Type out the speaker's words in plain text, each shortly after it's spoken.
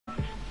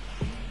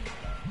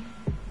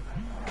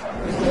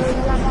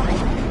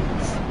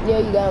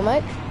you got a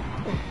mic?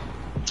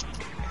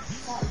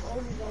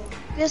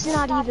 This is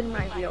not even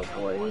my real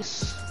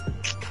voice.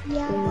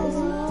 Yeah.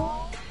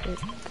 Oh,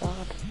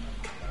 God.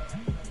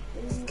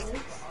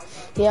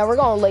 Yeah, we're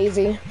going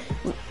lazy.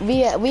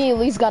 We at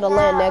least got to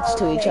land next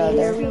to each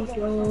other.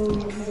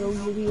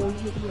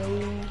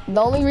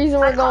 The only reason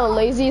we're going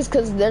lazy is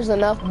because there's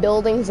enough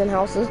buildings and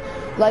houses.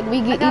 Like,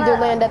 we could either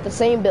land at the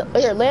same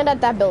here, land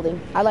at that building.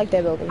 I like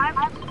that building. I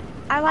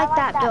like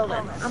that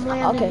building. I'm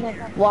landing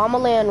there. Well, I'm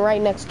gonna land right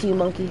next to you,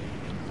 monkey.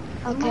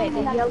 Okay,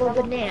 the yellow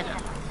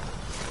banana.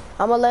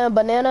 I'm gonna land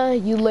banana,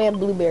 you land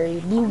blueberry.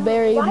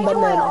 Blueberry, Why banana.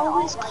 Why do I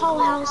always call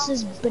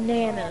houses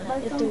banana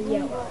if they're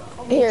yellow?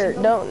 Here,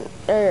 don't,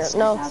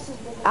 no.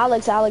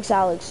 Alex.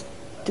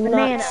 Do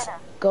banana. not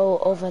go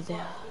over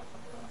there.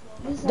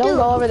 Don't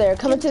go over there.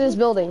 Come into this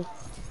building.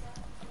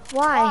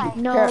 Why?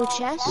 No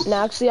chest?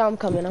 No, actually, I'm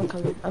coming to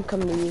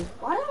you.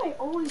 Why do I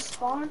always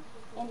spawn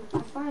and I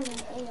find an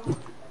AR?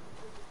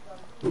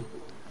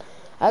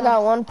 I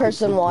got one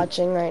person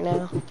watching right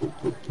now.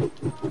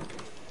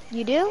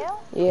 You do?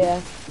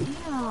 Yeah.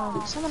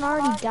 Damn, someone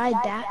already died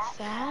that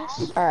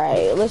fast?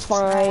 Alright, let's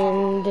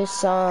find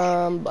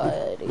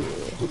somebody.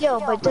 Yo,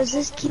 but does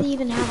this kid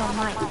even have a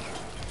mic?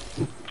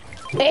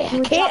 Hey, I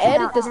can't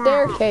edit the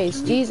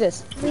staircase,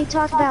 Jesus. We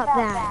talk about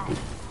that.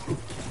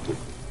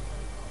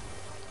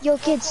 Yo,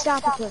 kids,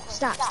 stop the clip.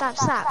 Stop.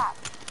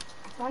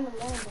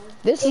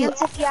 This is.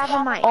 If you have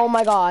a mic. Oh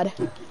my God,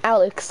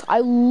 Alex!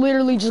 I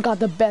literally just got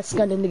the best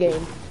gun in the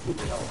game.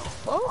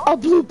 A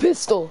blue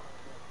pistol.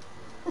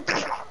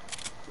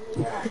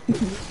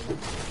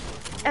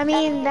 I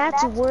mean,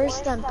 that's worse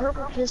than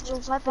purple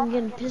pistols. I've been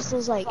getting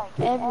pistols like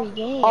every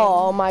game.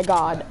 Oh my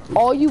God!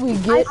 All you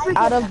would get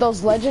out of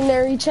those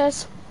legendary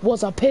chests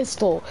was a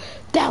pistol.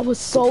 That was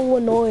so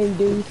annoying,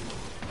 dude.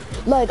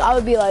 Like, I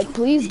would be like,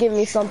 please give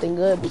me something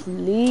good.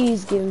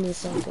 Please give me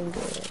something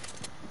good.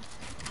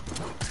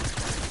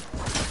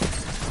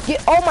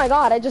 Oh my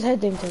God, I just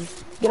head dinked him.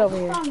 Get over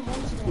here.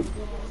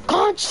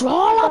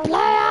 Controller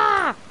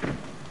player!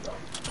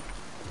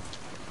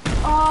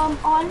 On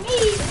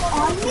me.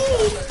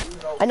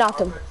 I knocked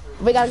him.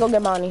 We gotta go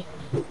get Monty.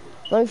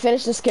 Let me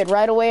finish this kid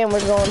right away and we're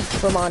going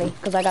for Monty.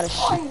 Because I got a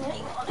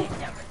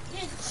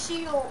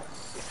shield.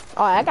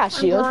 Oh, I got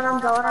shield.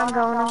 I'm going.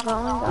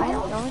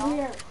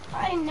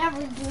 I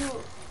never do.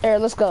 Here,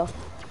 let's go.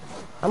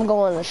 I'm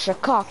going to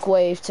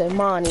shockwave to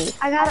Monty.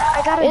 I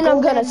gotta and I'm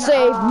gonna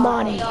save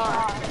Monty.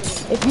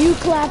 If you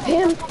clap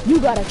him, you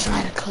gotta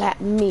try to clap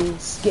me,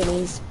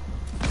 skinnies.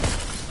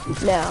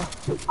 Now,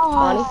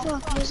 Monty.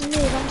 Fuck, there's a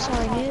noob. I'm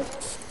sorry, noob.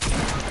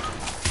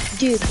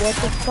 Dude, what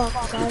the fuck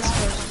was I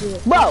supposed to do?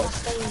 Bro!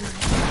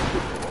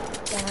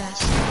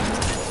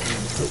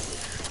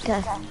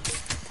 Okay.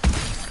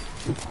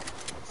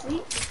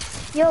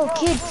 Yo,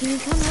 kid, can you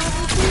come help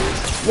me,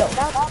 please? Yo.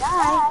 About to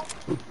die.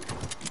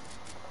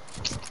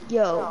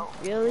 Yo,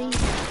 really?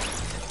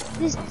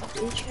 This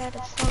bitch had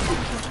a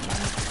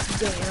fucking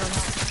damn.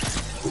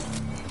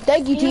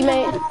 Thank you,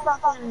 teammate.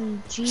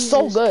 Jesus,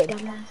 so good.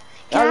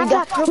 Can I have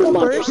that purple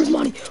burst? I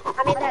mean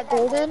that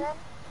golden.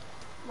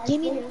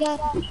 Give me that.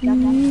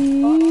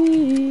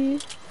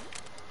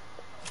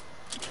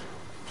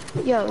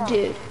 Yo,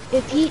 dude,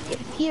 if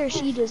he or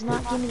she does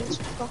not give me this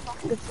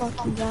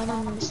fucking gun,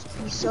 I'm gonna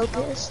be so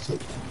pissed.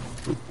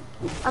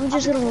 I'm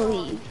just gonna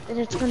leave, and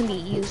it's gonna be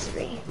you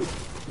three.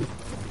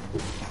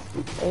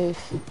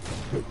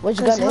 Which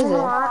gun is it?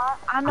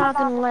 I'm not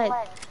gonna let.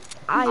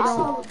 I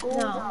don't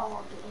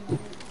know.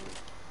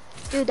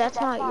 Dude, that's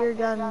not your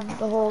gun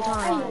the whole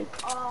time.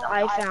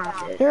 I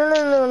found it.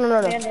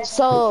 No.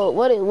 So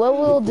what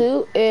we'll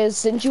do is,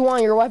 since you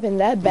want your weapon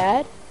that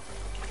bad,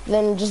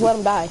 then just let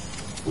him die,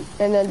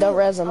 and then don't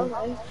res him.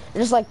 Okay.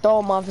 Just like throw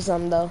him off or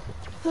something though.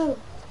 Okay.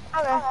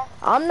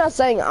 I'm not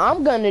saying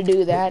I'm gonna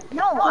do that.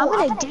 No, I'm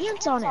gonna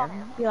dance on him.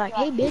 Be like,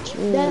 hey, bitch.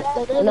 No.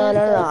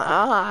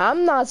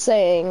 I'm not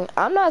saying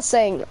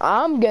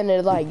I'm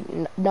gonna like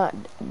not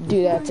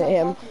do that to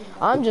him.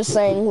 I'm just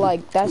saying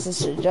like that's a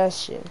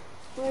suggestion.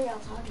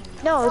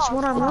 No, it's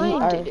what I'm going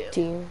to do.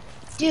 Team.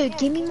 Dude,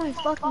 give me my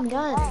fucking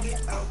gun.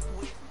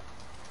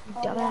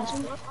 Dumbass.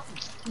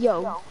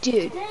 Yo,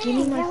 dude, give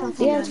me my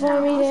fucking dance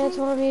gun.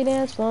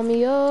 Dance for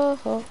me, oh.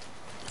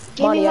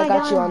 Monty, I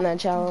got you on that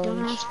challenge.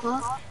 Dumbass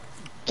fuck.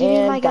 Give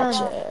me my gun.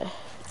 Gotcha.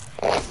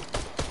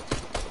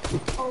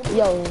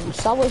 Yo,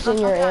 stop wasting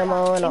your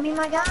ammo. Give me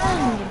my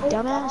gun, you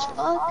dumbass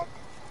fuck.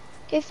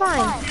 Okay,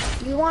 fine.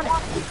 You want it?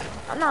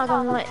 I'm not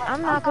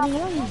gonna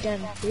hear you, then,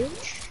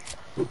 bitch.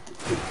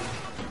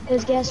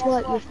 Cause guess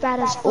what? You're fat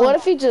as fuck. What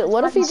if he just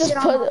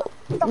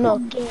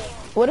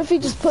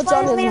puts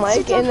on his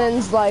mic and then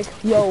is like,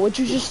 yo, what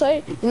you just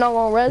say? You're not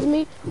gonna res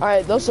me?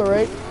 Alright, that's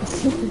alright.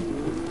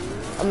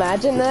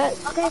 Imagine that.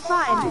 Okay,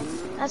 fine.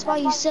 That's why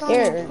you sit on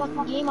that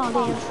fucking game all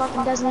day and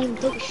fucking doesn't even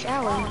take a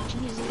shower.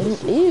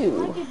 Jesus.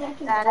 Ew.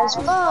 Fat as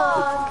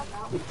fuck.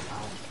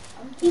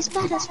 He's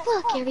fat as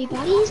fuck,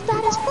 everybody. He's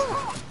fat as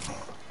fuck.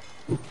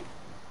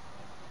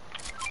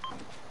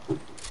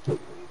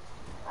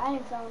 I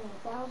have found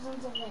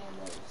thousands of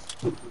hammers.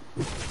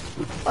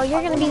 Oh,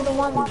 you're gonna be the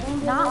one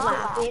not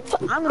laughing.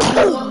 I'm gonna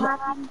be the one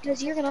laughing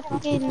because you're gonna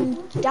fucking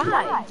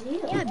die.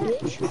 Yeah,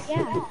 bitch.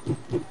 Yeah.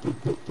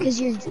 Cause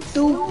you're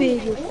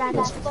stupid. You're fat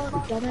as fuck,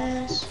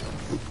 dumbass.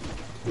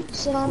 You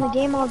sit on the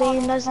game all day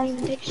and doesn't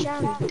even take a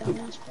shower, you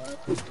dumbass fuck.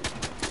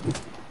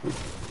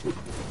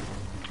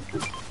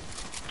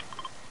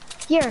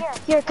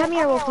 Here, come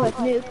here real quick,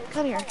 noob.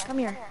 Come here.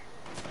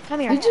 Come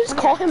here. You just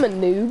call him a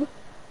noob?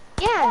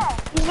 Yeah,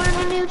 he's wearing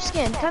a noob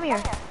skin. Come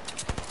here.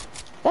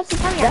 That's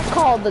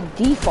called the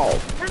default.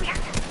 Come here.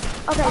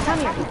 Okay, come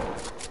here.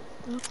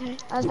 Okay,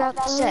 I was about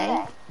to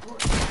say,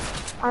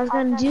 I was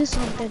gonna do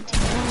something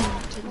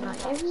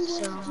tonight,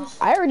 so.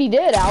 I already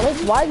did,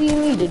 Alex. Why do you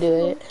need to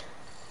do it?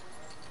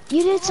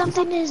 You did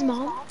something to his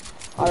mom?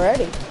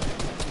 Already.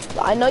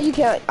 I know you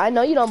can't, I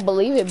know you don't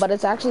believe it, but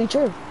it's actually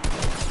true.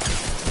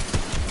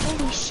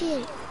 Holy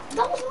shit.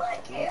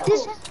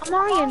 This,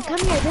 Marian, come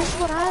here. This is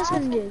what I was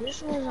gonna do.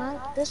 This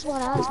is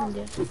what I was gonna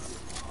do.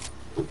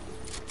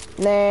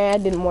 Nah, I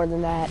did more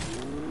than that.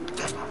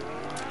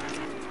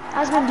 I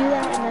was gonna do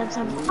that and then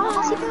some.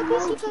 Oh,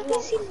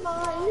 see,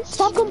 nice.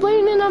 Stop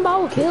complaining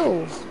about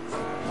kills.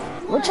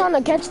 We're trying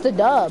to catch the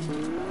dub.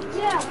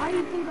 Yeah, why do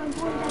you think I'm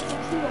going back to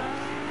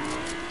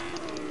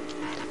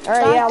kill?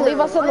 Alright, yeah, leave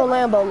us in the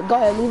Lambo. Go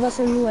ahead, leave us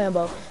in the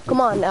Lambo. Come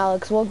on,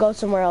 Alex, we'll go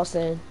somewhere else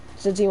then.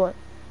 Since you want.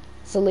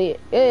 It's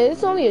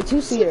only a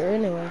 2-seater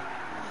anyway.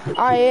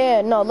 Alright,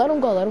 yeah, no, let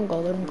him go.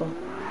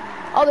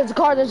 Oh, there's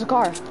a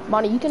car.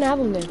 Monty, you can have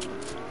him then.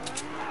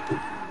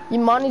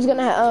 Monty's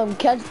gonna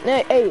catch.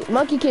 Hey,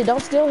 Monkey Kid, don't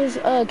steal his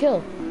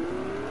kill.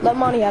 Let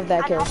Monty have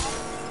that kill.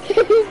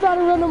 He's about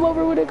to run him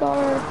over with a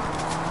car.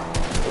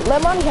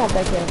 Let Monty have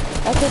that kill.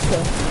 That's his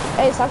kill.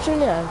 Hey, stop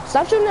shooting at him.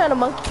 Stop shooting at him,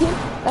 Monkey Kid.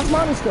 That's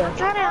Monty's kill. I'm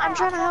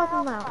trying to help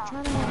him out.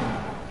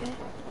 Okay.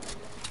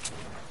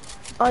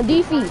 On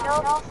defeat.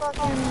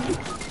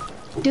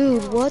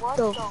 Dude, what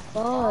the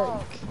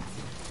fuck?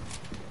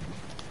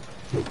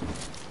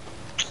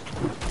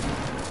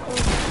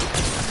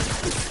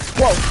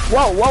 Whoa.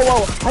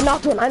 I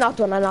knocked one.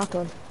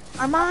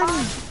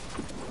 Armani.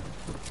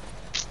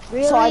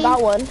 Really? So I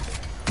got one.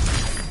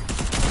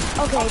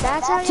 Okay,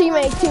 that's how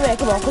Teammate,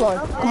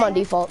 come on,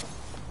 default.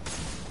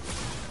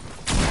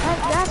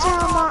 That's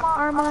how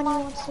Armani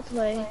wants to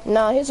play.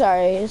 No, he's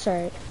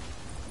alright.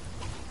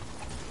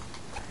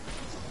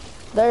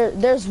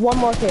 There's one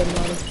more kid,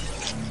 man.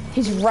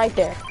 He's right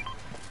there.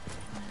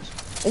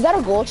 Is that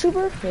a gold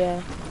trooper?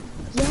 Yeah.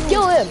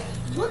 Kill him!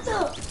 What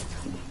the?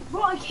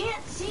 Bro, I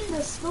can't see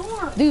the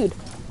storm. Dude,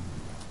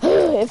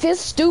 if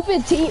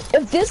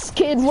this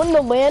kid wouldn't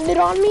have landed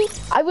on me,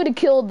 I would have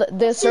killed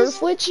the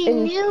surf witch.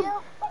 I'm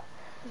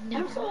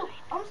so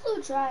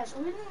trash.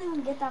 We didn't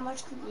even get that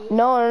much to eat.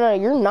 No,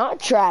 you're not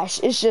trash.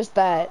 It's just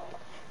that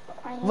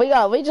we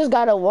just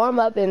gotta warm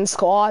up in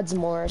squads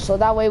more, so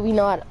that way we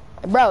know how to.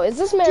 Bro, is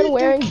this man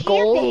wearing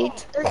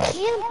gold? They're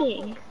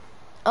camping.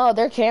 Oh,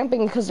 they're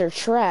camping because they're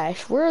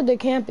trash. Where are they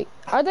camping?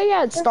 Are they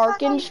at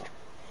Starkins?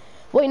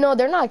 Wait, no,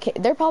 they're not.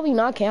 They're probably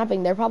not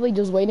camping. They're probably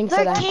just waiting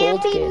for that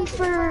gold kid.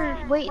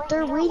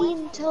 They're waiting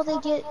until they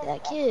get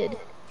that kid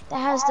that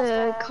has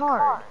the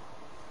card.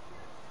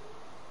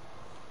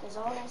 Because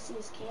all I see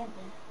is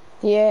camping.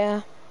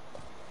 Yeah.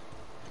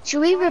 Should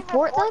we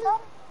report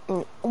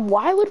them?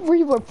 Why would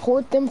we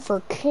report them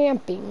for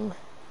camping?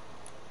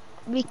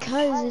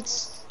 Because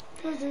it's.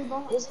 Isn't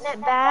it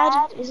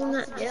bad? Isn't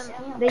that?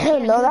 Yeah,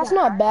 no, that's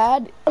not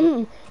bad.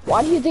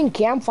 Why do you think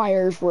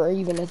campfires were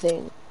even a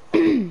thing?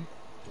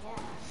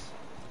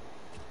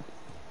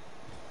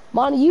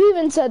 Monty, you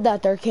even said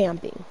that they're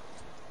camping.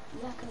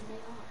 Yeah, because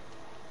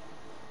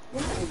they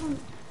are.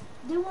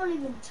 They won't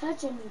even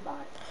touch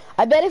anybody.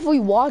 I bet if we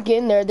walk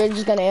in there, they're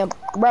just gonna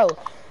bro.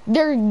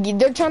 They're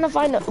trying to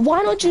find.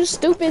 Why don't you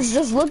stupids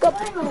just look up?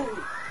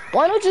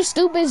 Why don't you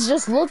stupids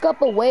just look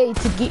up a way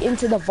to get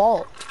into the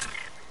vault?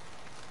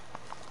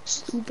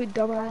 Stupid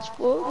dumbass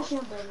fuck.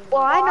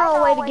 Well, I know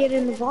a way to get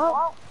in the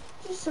vault.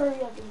 Just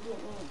hurry up and get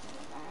me into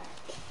the back.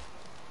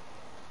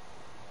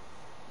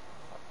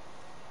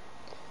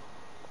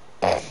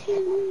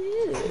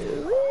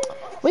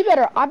 We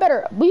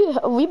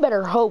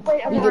better hope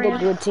we get a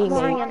good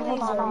teammate.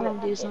 Hold on, I'm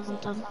gonna do something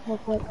real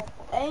quick.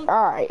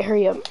 Alright,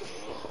 hurry up.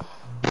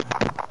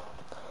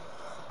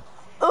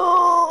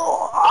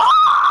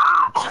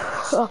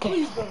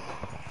 Okay.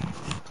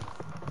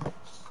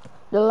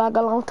 Like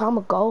a long time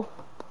ago.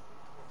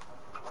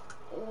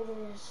 It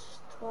is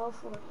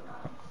 12:49.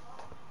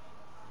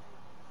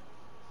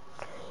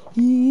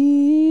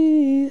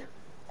 Yeah.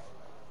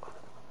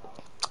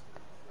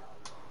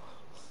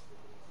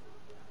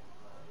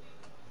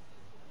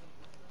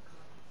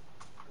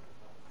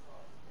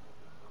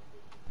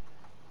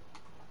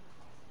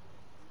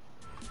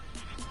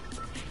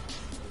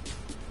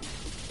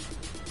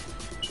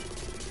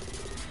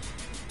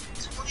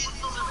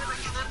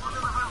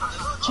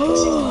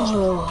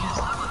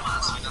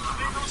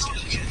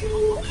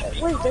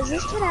 Wait, does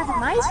this kid have a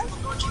mic?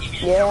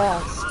 Yeah,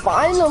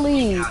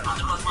 finally.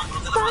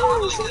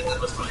 Finally, someone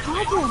just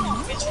had a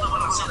mic.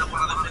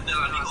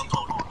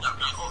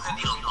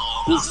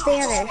 He's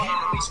Spanish.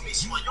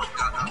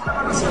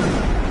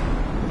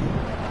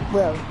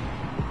 Bro,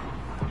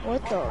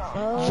 What the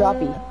fuck?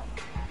 Droppy,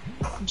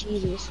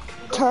 Jesus.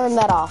 turn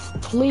that off.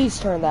 Please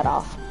turn that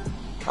off.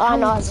 I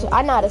know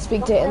how to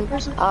speak to him.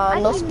 I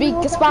no speak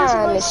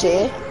Spanish.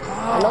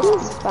 I don't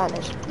speak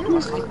Spanish.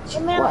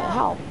 What?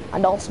 How? I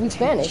don't speak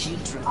Spanish.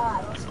 That's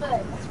good.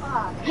 That's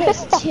fine.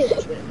 He's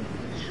children.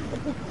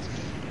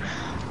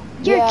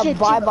 Your Yeah, kid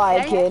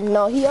bye-bye, too, kid.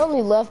 No, he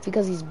only left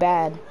because he's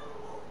bad.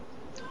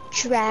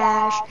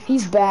 Trash.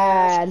 He's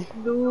bad.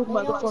 No,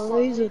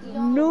 motherfucker.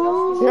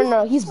 No.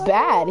 No, he's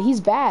bad. He's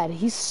bad.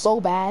 He's so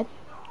bad.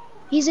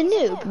 He's a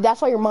noob.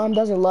 That's why your mom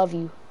doesn't love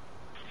you.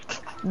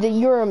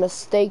 You're a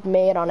mistake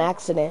made on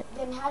accident.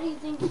 Then how do you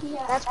think he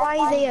has... That's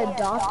why they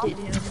adopted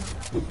him.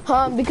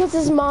 Huh? Because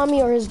his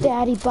mommy or his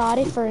daddy bought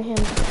it for him.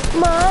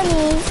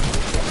 Mommy!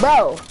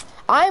 Bro,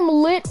 I'm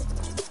lit.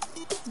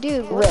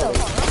 Dude, Really?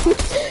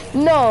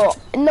 No,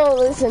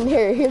 listen,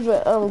 here's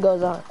what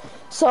goes on.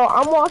 So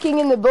I'm walking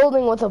in the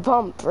building with a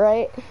pump,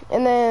 right?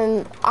 And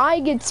then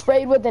I get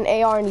sprayed with an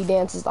AR and he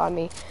dances on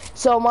me.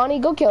 So Monty,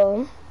 go kill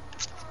him.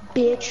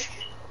 bitch.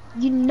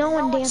 You no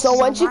one dances. So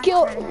once on you my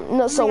kill, friend.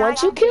 no, so Only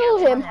once I you can kill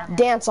dance him, on him.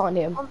 dance on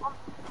him.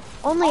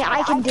 Only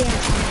I can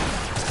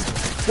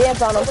dance.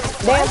 Dance on him.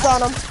 Dance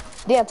on him.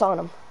 Dance on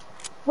him.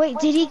 Wait,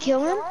 did he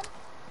kill him?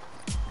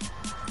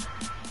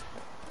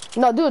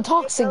 No, do a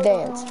toxic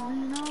dance.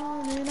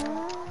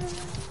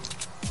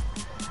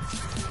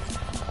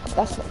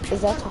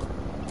 Is that to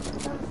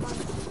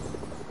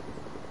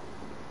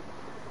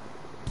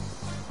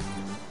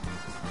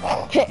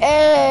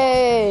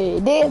Hey,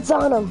 dance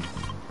on him.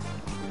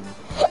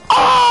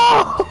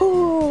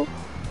 Oh!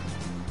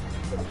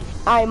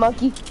 Alright,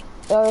 monkey.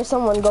 Or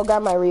someone go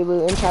grab my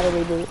reboot and try to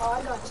reboot. Oh,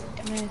 I got you.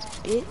 Dumbass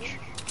bitch.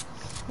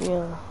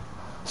 Yeah.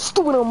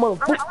 Stupid little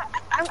motherfucker.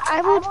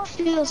 I would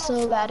feel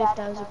so bad if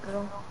that was a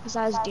girl, because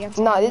I was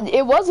dancing. No,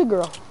 it was a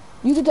girl.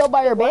 You could tell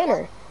by her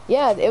banner.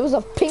 Yeah, it was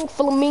a pink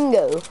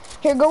flamingo.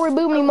 Here, go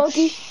reboot me,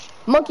 monkey.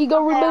 Monkey,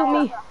 go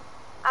reboot me.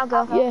 I'll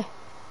go. Yeah.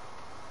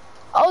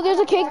 Oh, there's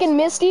a cake in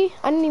Misty.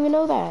 I didn't even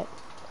know that.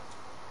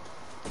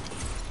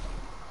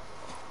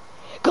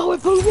 Go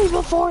reboot me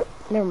before.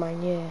 Never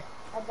mind. Yeah.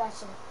 I got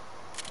you.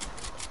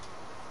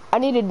 I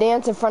need to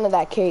dance in front of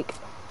that cake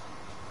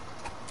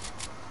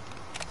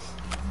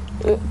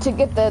to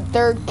get the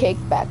third cake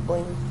back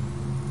bling.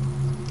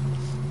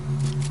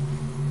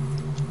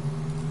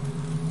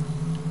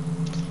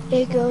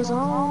 It goes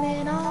on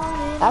and on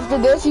and After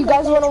this, you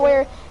guys want to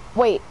wear?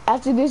 Wait.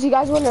 After this, you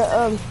guys want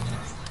to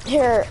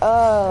here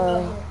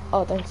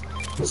oh thanks.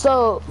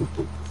 So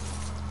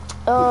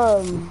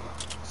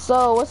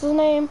so what's his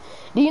name?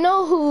 Do you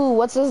know who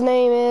what's his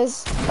name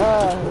is?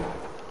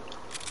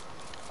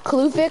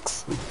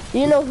 Cluefix? Do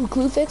you know who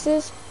Cluefix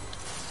is?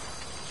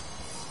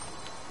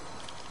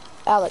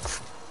 Alex.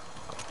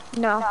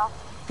 No.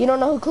 You don't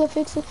know who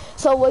Cluefix is?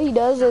 So what he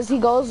does is he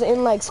goes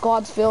in like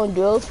squads fill and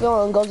duos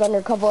fill and goes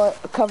undercover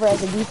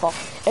as a default.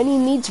 And he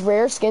meets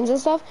rare skins and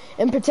stuff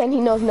and pretend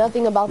he knows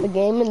nothing about the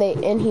game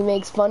and he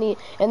makes funny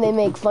and they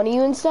make fun of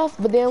you and stuff.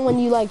 But then when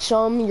you like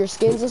show them your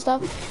skins and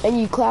stuff and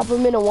you clap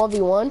them in a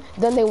 1v1,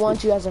 then they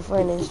want you as a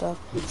friend and stuff.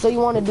 So you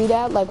want to do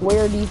that, like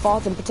wear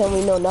defaults and pretend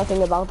we know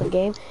nothing about the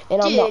game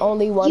and I'm the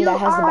only one that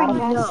has the battle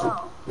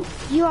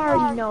pass. You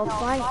already know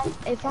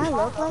if I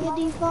look like a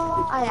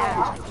default, I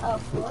act.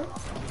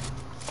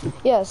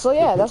 Yeah, so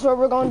yeah, that's what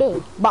we're gonna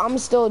do. But I'm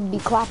still be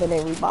clapping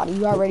everybody.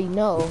 You already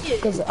know,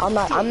 because I'm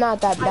not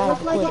that bad at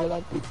Twitter.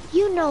 Like,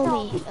 you know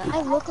me.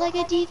 I look like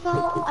a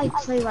default. I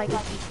play like a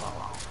default.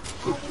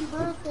 Happy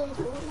birthday,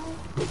 Fortnite.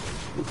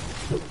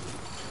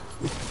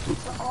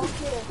 To all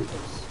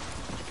characters.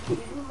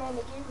 You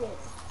Renegade.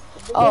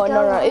 oh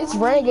no, it's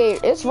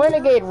Renegade. It's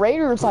Renegade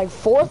Raider's like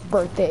 4th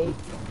birthday.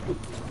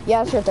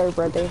 Yeah, it's her 3rd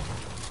birthday.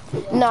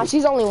 Nah,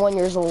 she's only 1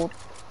 year old.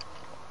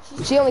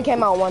 She only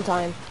came out one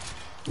time.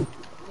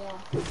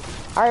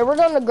 Alright, we're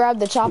going to grab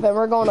the chopper and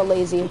we're going to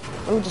lazy.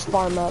 Let me just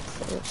farm up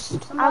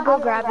first. I'll go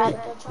grab it.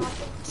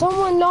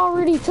 Someone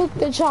already took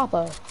the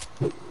chopper.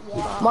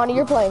 Yeah. Monty,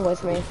 you're playing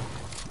with me.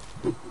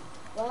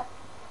 What?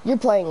 You're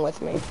playing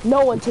with me.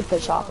 No one took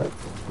the chopper.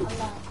 I'm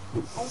not.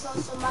 I saw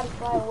somebody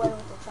fly away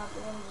with the chopper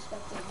and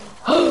respected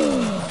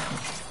me.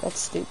 That's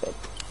stupid.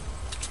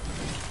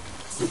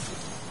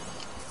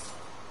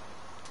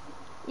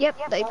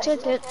 Yep, they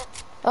took it.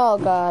 Oh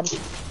god.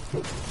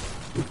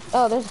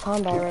 Oh, there's a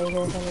combat right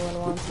here if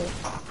anyone wants it.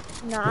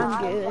 No,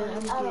 I'm good.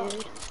 I'm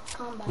good.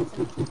 Combat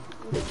zone.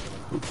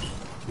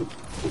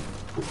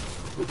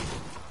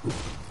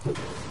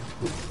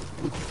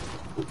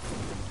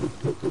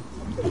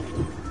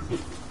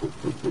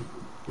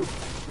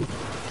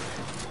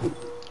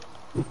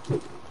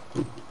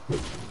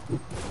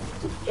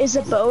 Is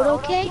a boat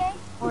okay?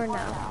 Or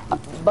no?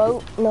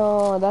 Boat?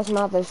 No, that's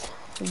not the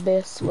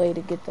best way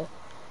to get the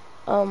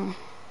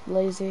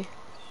lazy.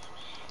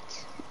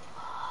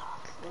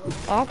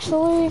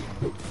 Actually,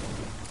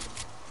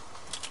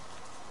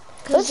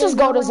 let's just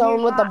go to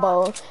zone with the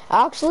boat.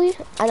 Actually,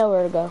 I know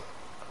where to go.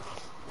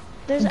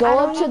 Go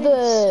up to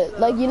the,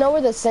 like, you know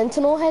where the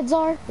sentinel heads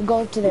are?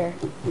 Go up to there.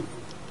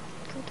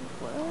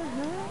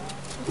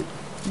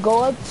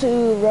 Go up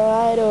to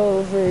right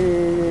over.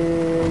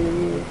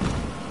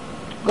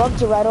 Go up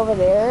to right over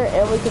there,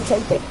 and we can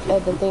take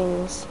the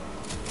things.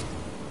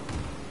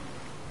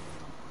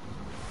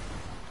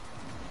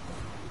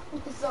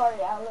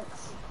 Sorry,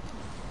 Alex.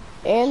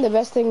 And the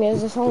best thing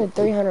is, it's only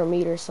 300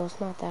 meters, so it's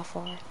not that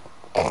far.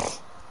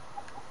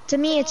 To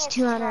me, it's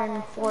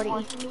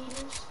 240.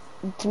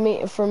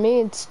 For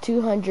me, it's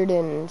 200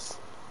 and.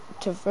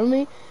 For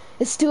me,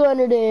 it's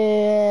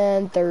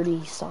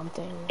 230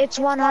 something. It's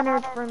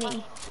 100 for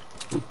me.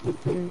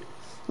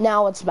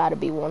 Now it's about to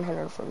be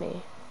 100 for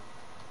me.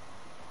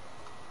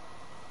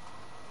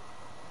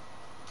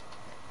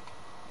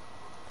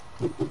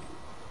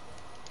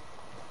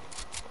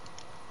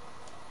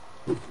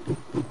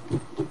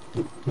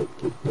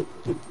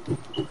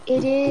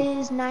 It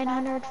is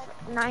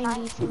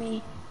 990 for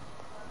me.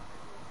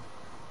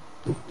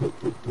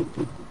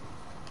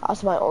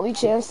 That's my only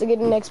chance to get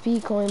an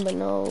XP coin, but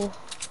no.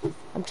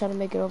 I'm trying to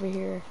make it over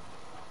here.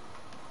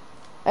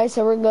 Alright,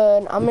 so we're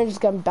good. I'm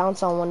just gonna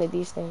bounce on one of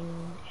these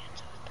things.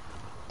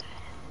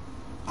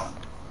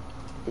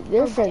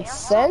 Different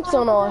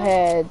sentinel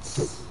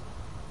heads.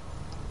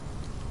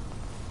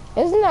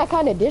 Isn't that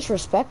kind of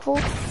disrespectful?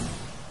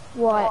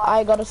 What?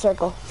 I got a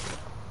circle.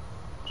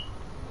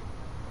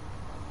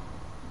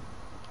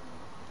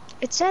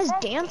 It says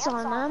dance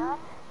on them.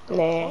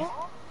 Nah.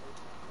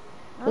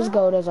 Let's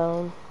go to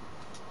zone.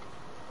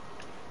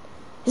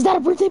 Is that a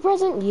birthday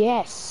present?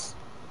 Yes.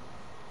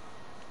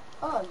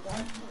 Oh,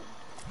 yeah.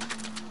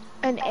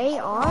 An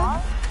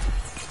AR?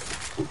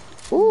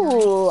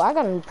 Ooh, I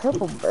got a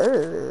purple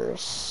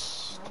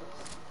burst.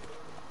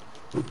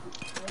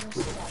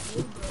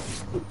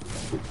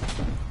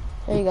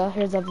 There you go,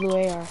 here's a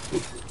blue AR.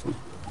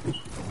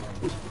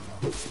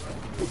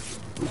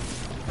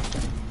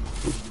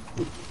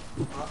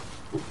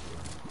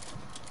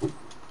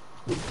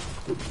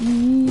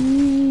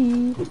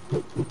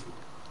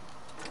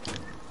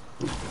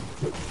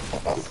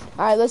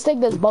 Alright, let's take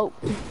this boat.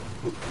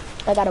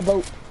 I got a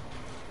boat.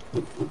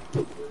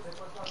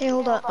 Okay,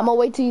 hold up. I'm gonna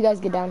wait till you guys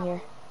get down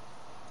here.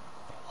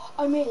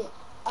 I made it.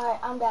 Alright,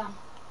 I'm down.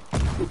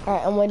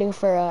 Alright, I'm waiting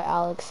for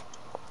Alex.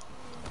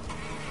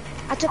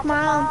 I took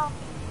my own.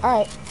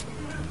 Alright.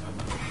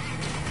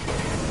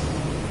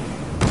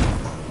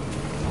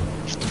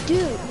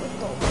 Dude,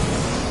 what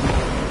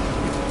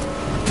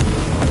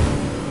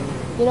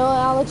You know what,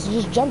 Alex?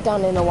 Just jump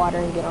down in the water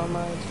and get on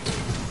mine.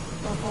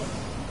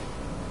 the?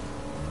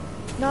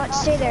 No,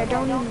 stay there.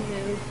 Don't even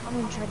move. I'm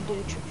gonna try to do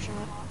a trick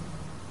shot.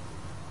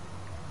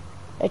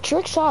 A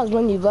trick shot is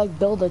when you like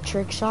build a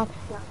trick shot.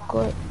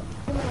 Good.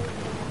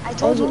 I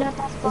told you not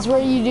to. It's where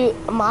you do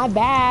my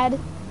bad.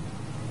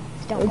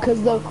 Because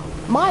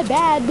my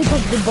bad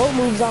because the boat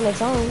moves on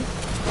its own.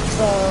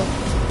 So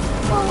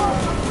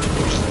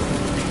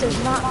It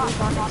does not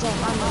move on its own.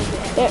 I'm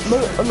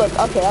moving. look,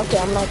 okay,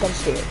 I'm not gonna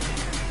steer it.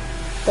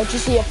 Don't you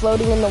see it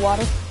floating in the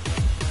water?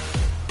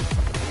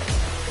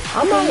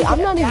 I'm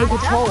not even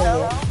controlling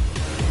it.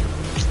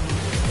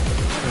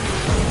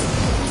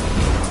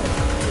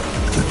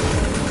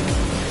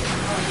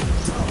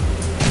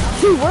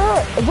 Dude,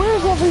 where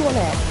is everyone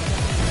at?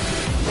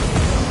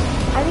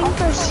 I think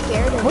they're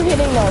scared of We're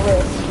hitting that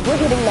rift. We're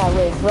hitting that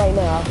rift right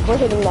now. We're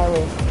hitting that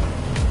rift.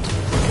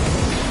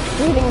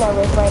 We're hitting that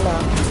rift right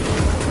now.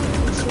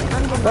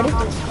 Ready?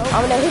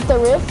 I'm gonna hit the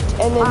rift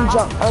and then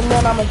jump, and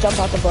then I'm gonna jump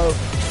out the boat.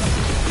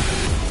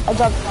 I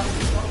jumped.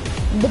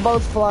 The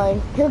boat's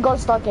flying. Here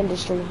goes Stark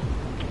Industry.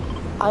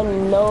 I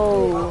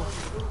know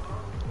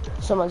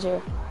someone's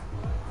here.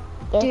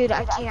 There. Dude,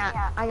 I can't.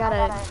 I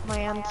gotta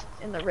land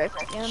in the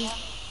rift again.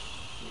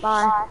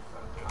 Bye.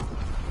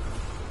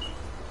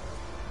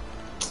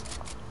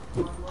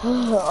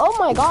 Oh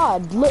my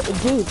god, look,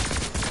 dude.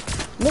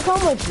 Look how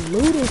much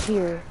loot is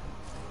here.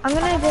 I'm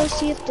gonna go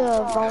see if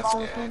the vault's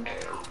open.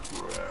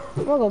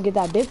 I'm gonna go get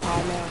that big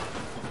pile now.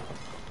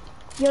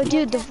 Yo,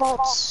 dude, the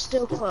vault's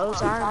still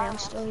closed. Iron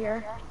Man's still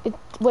here.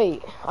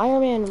 Wait,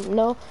 Iron Man,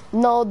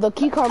 no, the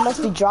key card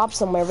must be dropped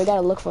somewhere. We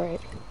gotta look for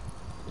it.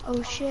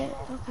 Oh shit.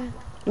 Okay.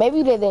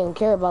 Maybe they didn't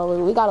care about it.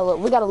 We gotta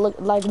look,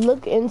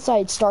 look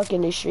inside Stark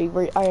Industry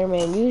where Iron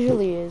Man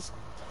usually is.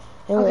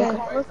 And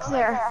Okay, look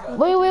there.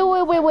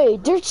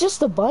 Wait. There's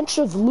just a bunch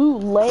of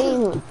loot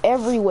laying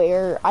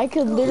everywhere. I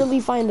could literally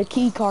find a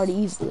key card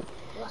easily.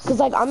 Cause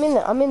like I'm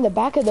in the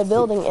back of the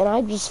building and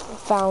I just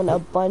found a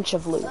bunch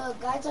of loot.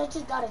 Guys, I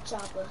just got a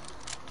chopper.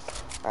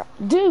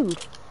 Dude,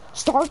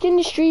 Stark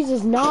Industries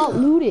is not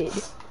looted.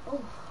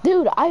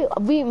 Dude,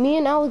 me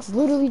and Alex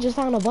literally just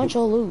found a bunch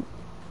of loot.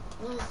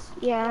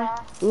 Yeah.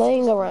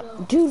 Laying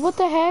around. Dude, what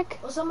the heck?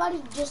 Well,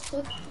 somebody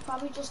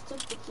probably just took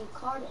the key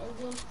card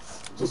and then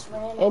just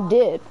ran It off.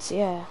 dipped,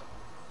 yeah.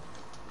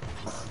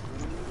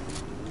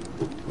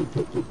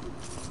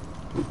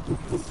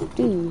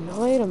 Dude,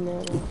 wait a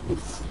minute.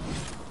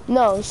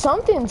 No,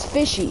 something's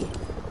fishy.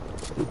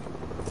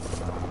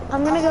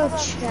 I'm gonna go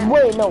check.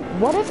 Wait, no,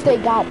 what if they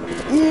got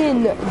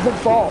in the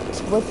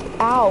vault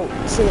without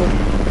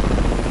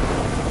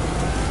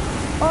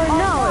Or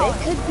no, it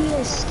could be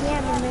a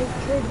scam and they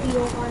could be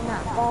over in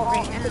that vault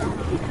right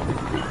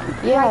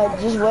now. Yeah, Like,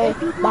 just wait.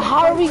 But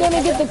how are we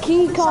gonna get the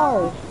key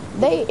card?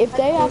 If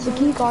they have the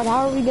key card,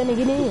 how are we gonna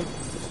get in?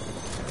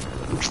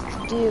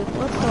 Dude,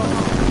 what the?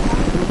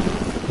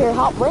 Here,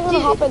 we're gonna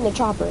hop in the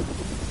chopper.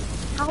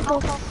 How the?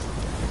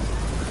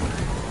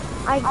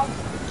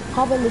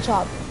 Hop in the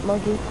chop,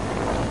 monkey.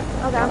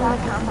 Okay, I'm gonna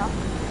come.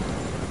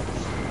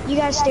 You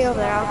guys stay over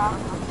there.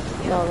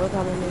 No, we're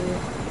coming in here.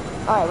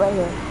 Alright, right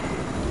here.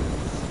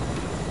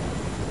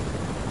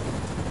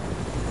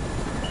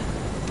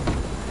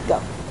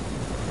 Go.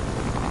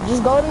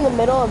 Just go in the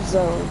middle of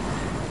zone.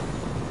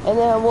 And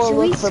then we'll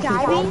look for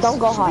people. Don't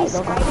go high,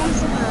 don't go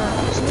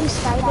high. Should we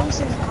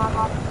skybase in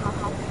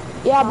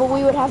Yeah, but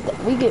we would have to,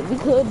 we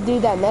could do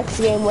that next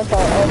game with our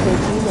other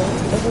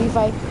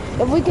teammates.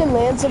 If we can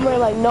land somewhere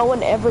like no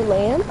one ever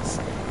lands,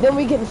 then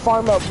we can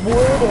farm up wood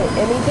or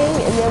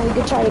anything, and then we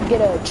could try to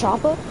get a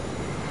chopper,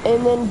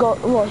 and then go,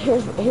 well,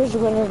 here's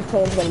what our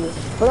plan's gonna be.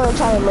 We're gonna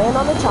try and land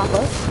on the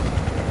chopper,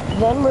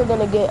 then we're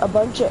gonna get a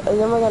bunch of, and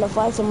then we're gonna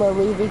fly somewhere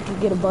where we can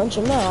get a bunch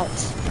of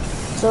mats.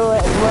 So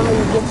when we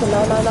get to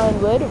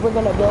 999 wood, we're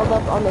gonna build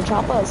up on the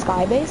chopper a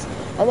sky base,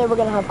 and then we're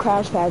gonna have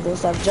crash pads and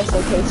stuff just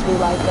in case we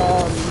like,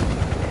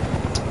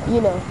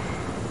 you know,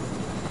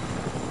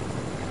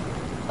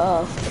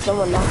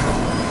 someone knocks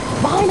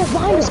us. Behind us!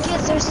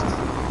 There's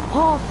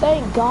Oh,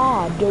 thank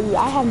God, dude.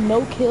 I have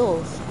no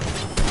kills.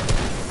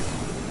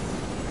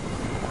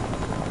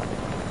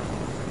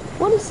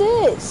 What is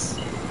this?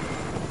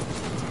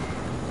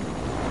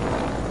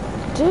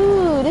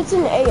 Dude, it's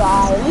an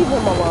AI. Leave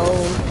him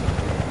alone.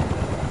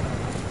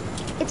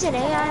 It's an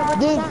AI? What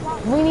Dude,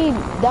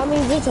 that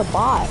means it's a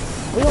bot.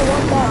 We don't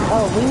want that.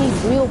 Oh, we need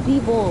real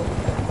people.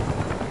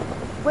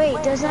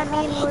 Wait, does that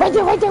mean we're... Right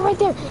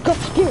there. Go,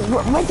 here,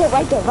 right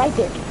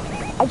there.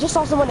 I just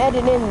saw someone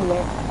edit in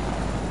there.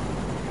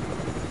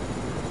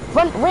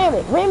 Ram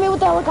it with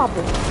the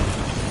helicopter.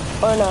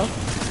 Or no.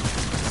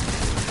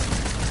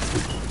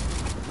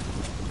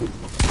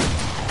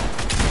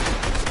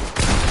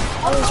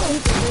 Oh,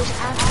 there's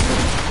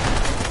actually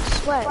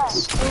sweats.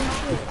 Oh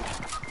shit.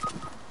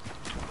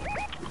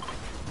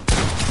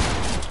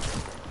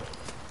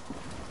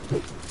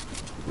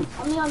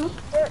 On me.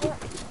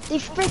 They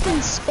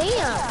freaking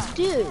spam,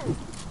 dude.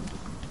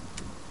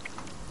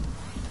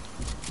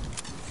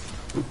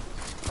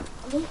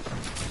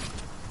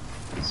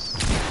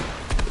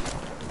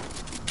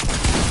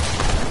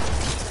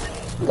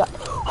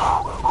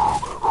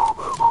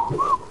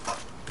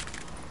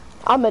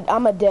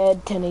 I'm a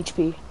dead 10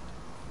 HP.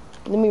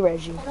 Let me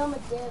res you. And I'm a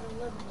dead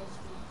 11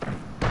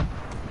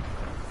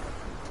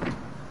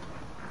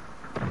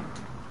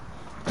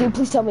 HP. Dude,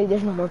 please tell me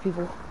there's no more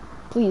people.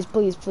 Please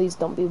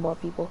don't be more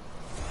people.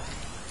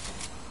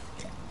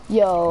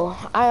 Yo,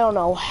 I don't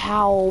know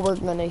how we're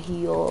gonna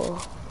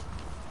heal.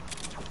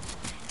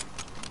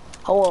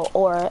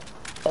 Or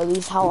at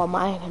least how am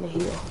I gonna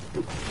heal?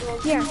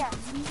 Here.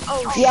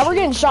 Oh, yeah, we're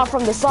getting shot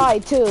from the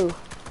side too.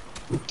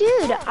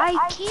 Dude, I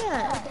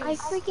can't. I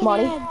freaking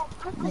Money. had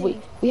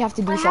We have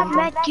to do something.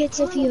 I have med kits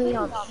if you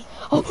heal me.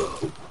 Oh,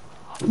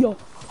 yo,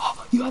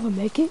 you have a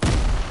med kit?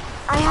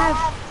 I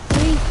have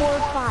 3, 4,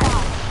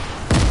 5.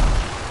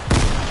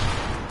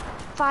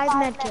 5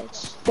 med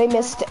kits. They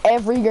missed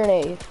every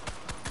grenade.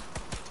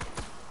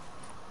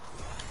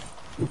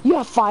 You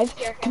have 5?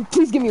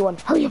 Please give me one.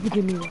 Hurry up and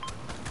give me one.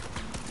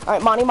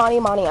 Alright, Monty,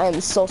 I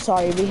am so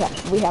sorry. We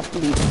have to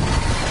leave.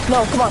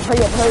 No, come on,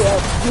 hurry up.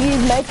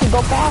 Please make it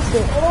go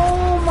faster.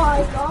 Oh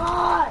my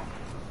God!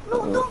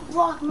 No, don't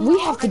block me. We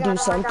have to do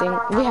something.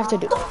 We have to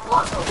do. Don't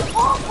block me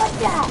off like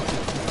that.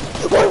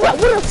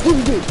 What else can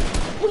you do?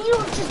 Well, you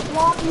don't just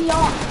block me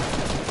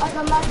off like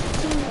I'm not your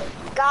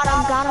teammate. Got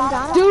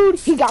him. Dude,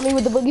 he got me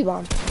with the boogie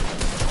bomb.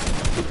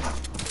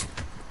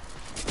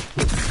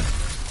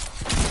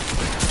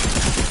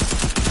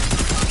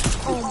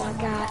 Oh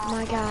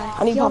my god.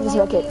 I need to pop this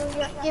med kit.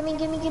 Gimme.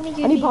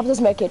 I need to pop this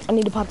med kit. I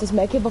need to pop this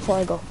med kit before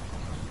I go.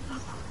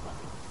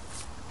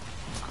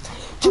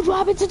 Dude, what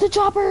happened to the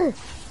chopper?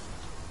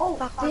 Oh,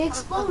 they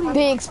exploded.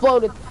 They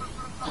exploded.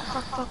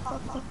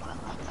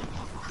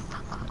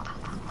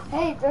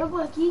 Hey, they're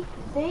lucky.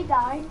 They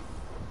died.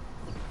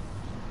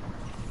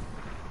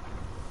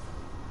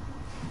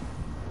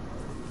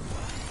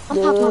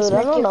 Dude,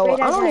 I don't know.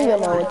 I don't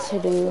even know what to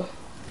do.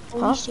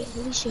 Huh?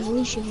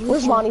 Holy shit.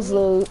 Where's Monty's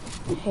loot?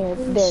 Here,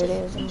 there it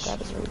is. I'm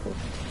glad it's really good.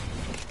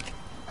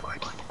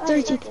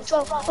 13,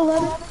 12,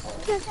 11,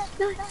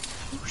 9.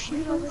 Oh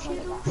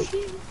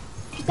shit.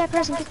 Get that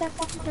present.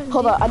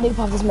 Hold on, I need to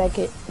pop this med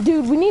kit.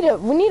 Dude, we need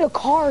a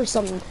car or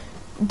something.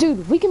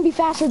 Dude, we can be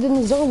faster than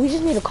the zone. We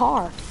just need a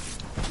car.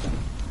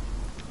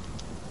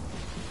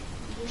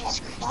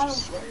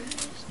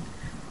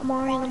 I'm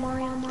already.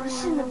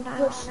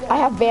 I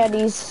have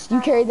bandies.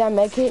 You carry that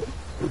med kit?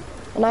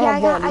 And I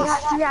have bandies.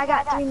 I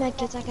got 3 med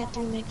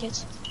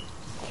kits.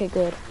 Okay,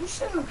 good. You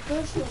should have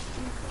pushed it.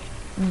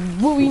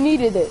 Well, we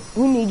needed it.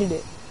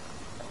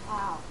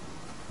 Wow.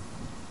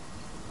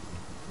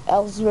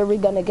 Else, were we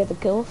gonna get the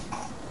kills?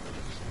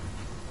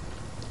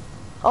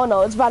 Oh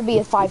no, it's about to be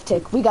a 5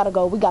 tick. We gotta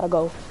go, we gotta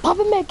go.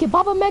 Papa make it,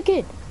 Papa make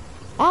it.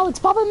 Alex,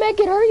 Papa make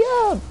it, hurry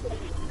up.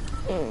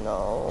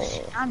 No.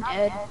 I'm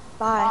dead.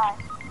 Bye.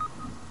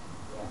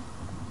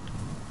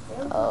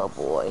 Oh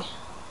boy.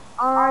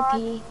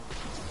 R.I.P.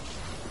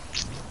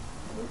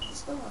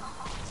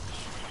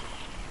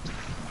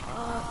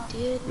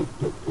 Dude.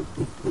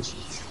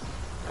 Jeez.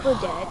 We're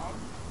dead.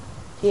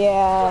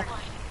 Yeah.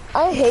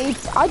 I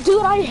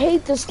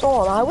hate this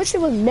storm. I wish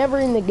it was never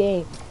in the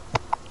game.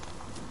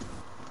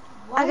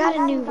 I got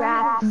a new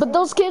rap. But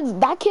those kids,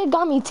 that kid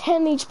got me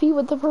 10 HP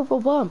with the purple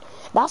bump.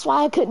 That's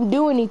why I couldn't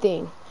do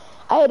anything.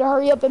 I had to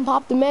hurry up and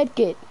pop the med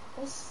kit.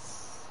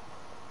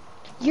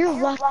 You're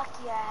lucky I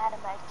had a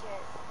med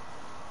kit.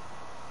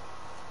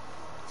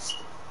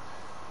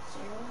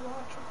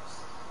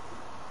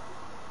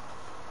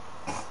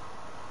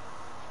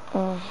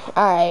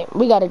 Alright,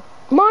 we gotta...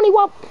 Monty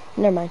Wop!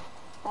 Never mind.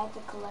 I have to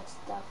collect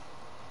stuff.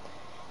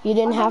 You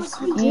didn't have...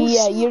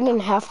 Yeah, you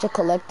didn't have to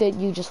collect it.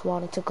 You just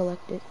wanted to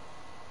collect it.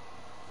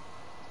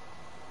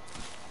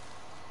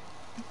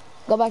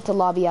 Go back to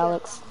lobby,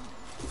 Alex.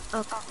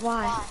 Okay,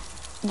 why?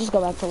 Just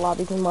go back to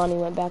lobby because Monty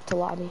went back to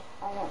lobby.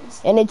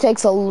 And it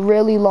takes a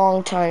really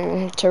long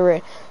time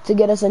to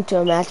get us into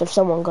a match if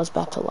someone goes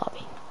back to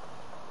lobby.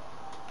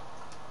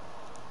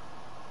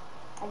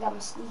 I got my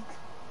sneak.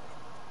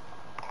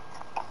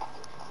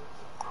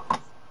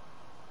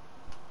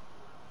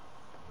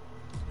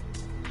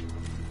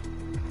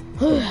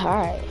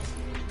 Alright.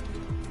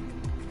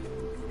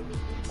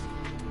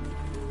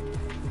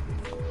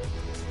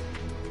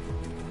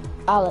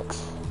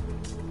 Alex.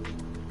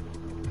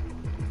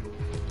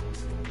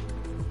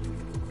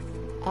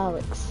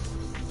 Alex.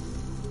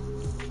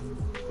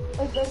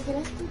 Wait, guys, can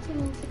I still turn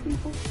into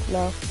people?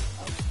 No.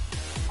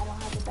 I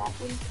don't have the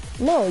bathroom.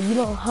 No, you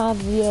don't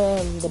have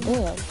the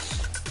dance.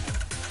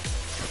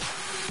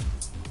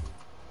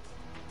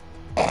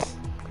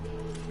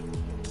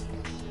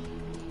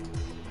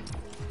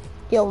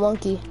 Yo,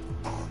 monkey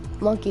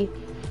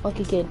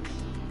kid.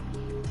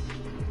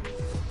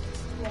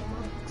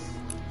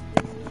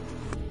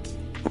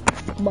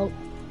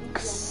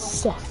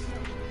 Monks.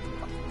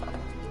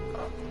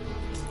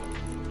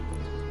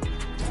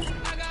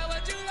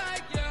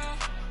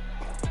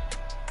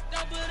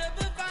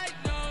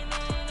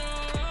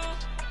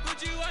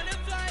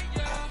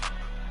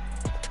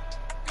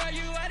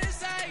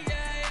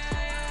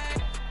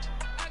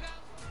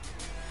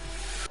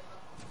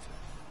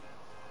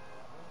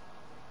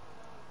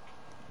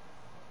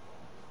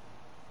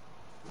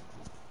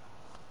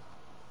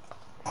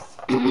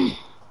 I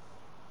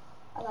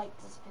like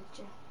this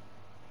picture.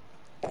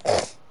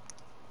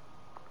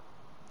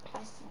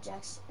 I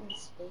suggest in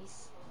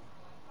space.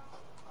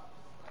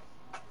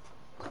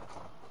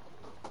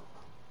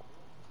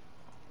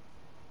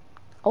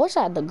 I wish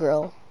I had the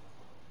grill.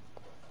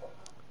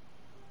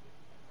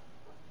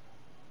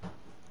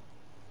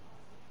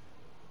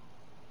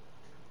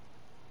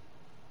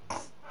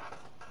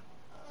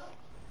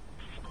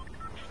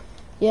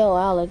 Yo,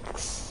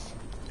 Alex.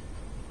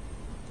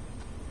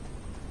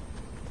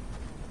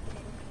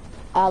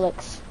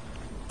 Alex,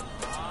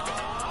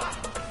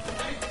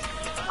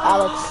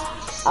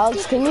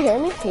 can you hear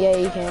me? Yeah,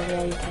 you can.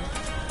 Yeah, you can.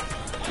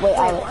 Wait,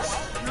 Alex.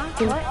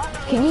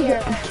 Can you hear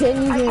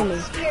me?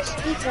 Your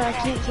speaker, I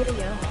can't hear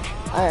you.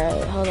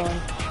 Alright, hold on.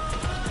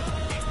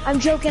 I'm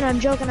joking. Oh,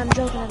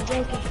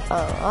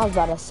 I was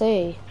about to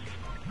say.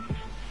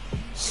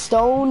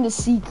 Stone the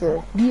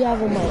Seeker. Do you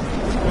have a mic?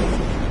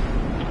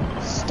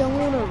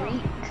 Stone or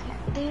Reek?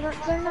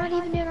 They're not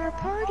even in our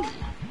party.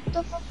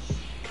 The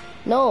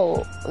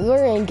No,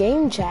 we're in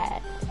game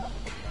chat.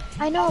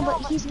 I know, but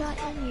he's not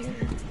in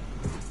here.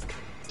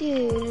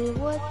 Dude,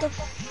 what the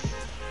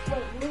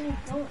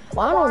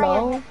Well, I don't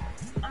know.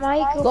 I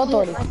might Go go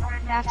play 30. with my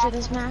friend after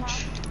this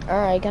match.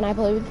 Alright, can I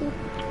play with you?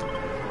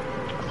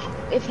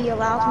 If he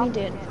allows me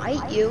to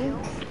invite you.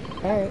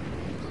 Alright.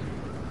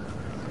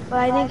 But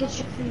I think it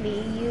should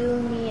be you,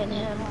 me, and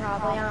him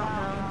probably. I don't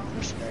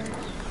know for sure.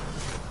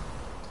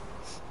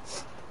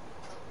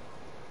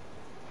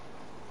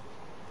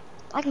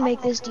 I can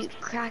make this dude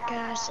crack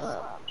ass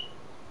up.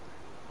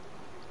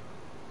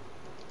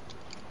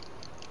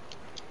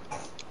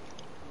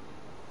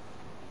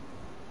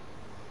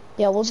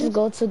 Yeah, we'll just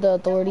go to the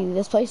authority.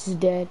 This place is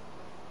dead.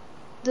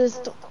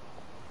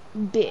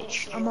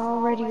 Bitch, I'm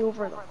already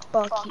over the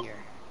buck here.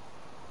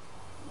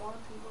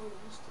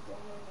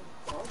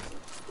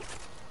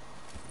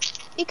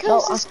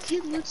 Because this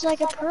kid looks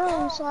like a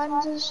pro, so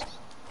I'm just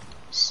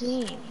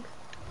seeing.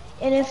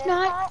 And if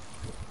not,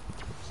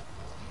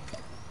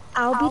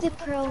 I'll be the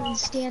pro and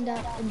stand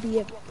up and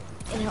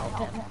and help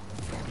him.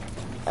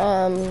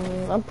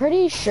 I'm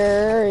pretty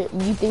sure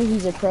you think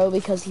he's a pro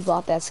because he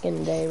bought that skin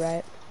today,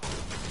 right?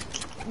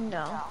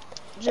 No.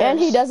 And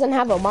he doesn't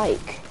have a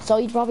mic, so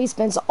he probably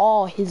spends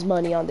all his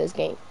money on this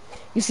game.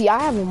 You see, I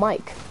have a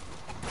mic.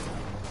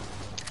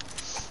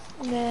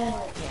 Yeah.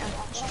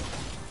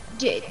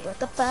 Dude, what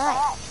the fuck?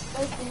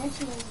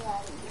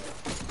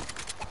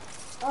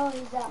 Oh,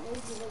 he's that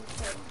lazy.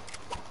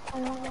 I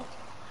don't know.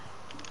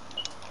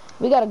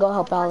 We gotta go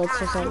help Alex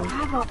or something.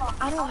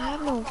 I don't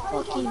have no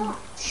fucking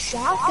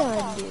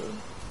shotgun, dude.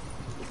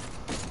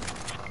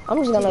 I'm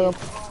just gonna go.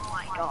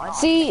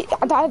 See,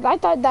 I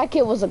thought that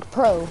kid was a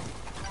pro.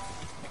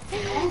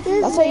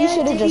 That's why you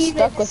should have just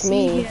stuck with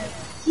me.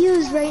 He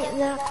was right in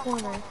that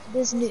corner.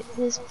 This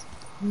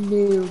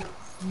noob,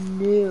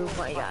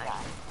 my God.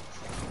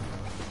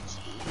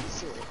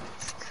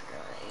 Jesus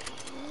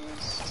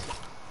Christ.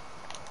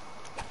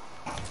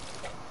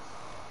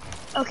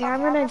 Okay,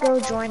 I'm gonna go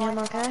join him,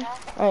 okay?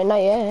 Alright,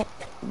 not yet.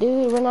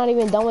 Dude, we're not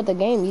even done with the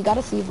game. You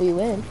gotta see if we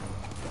win.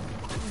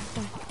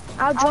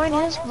 I'll join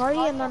his party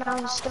and then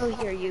I'll still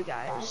hear you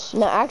guys.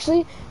 No,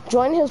 actually,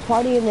 join his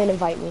party and then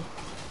invite me.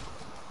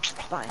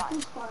 Fine.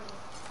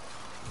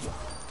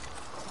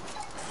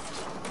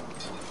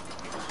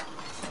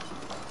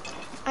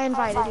 I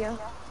invited you.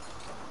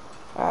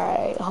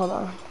 Alright, hold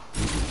on.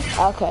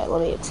 Okay,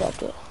 let me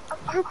accept it.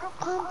 Purple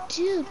pump,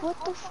 dude,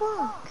 what the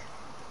fuck?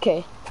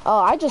 Okay. Oh,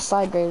 I just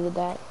side graded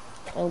that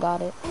and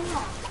got it.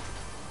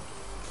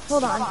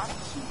 Hold on.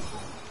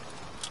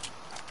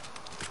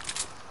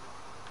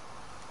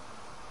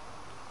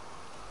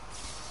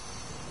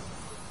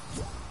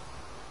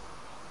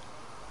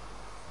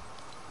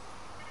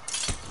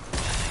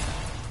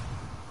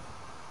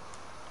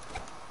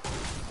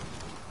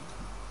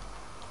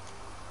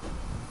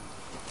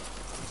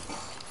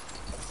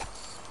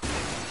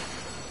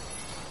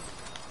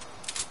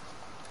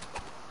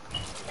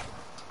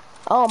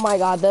 Oh my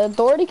god, the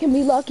authority can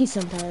be lucky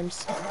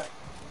sometimes.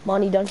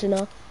 Monty, don't you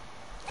know?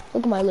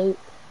 Look at my loot.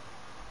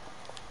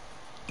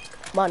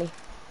 Monty.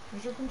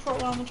 Is your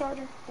controller on the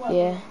charger? Well,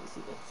 Yeah.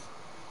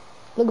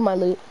 Look at my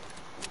loot.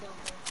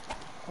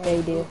 Yeah,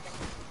 you do.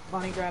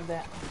 Bonnie, grab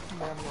that. I'm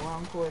grabbing the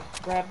wrong cord.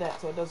 Grab that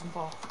so it doesn't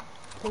fall.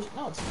 Push,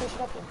 no, just push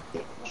it up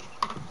there.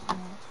 No,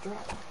 it's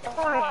drop.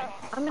 Alright,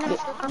 I'm gonna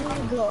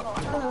go.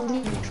 I'm gonna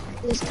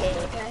leave this game,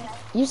 okay?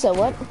 You said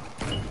what?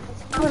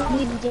 I'm gonna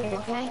leave the game,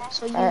 okay?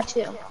 So you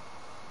too.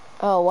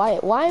 Oh,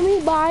 why me?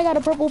 But I got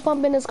a purple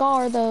pump in his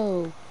car,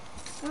 though.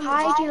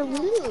 Hide your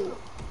loot.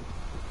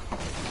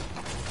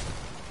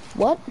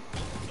 What?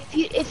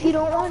 If you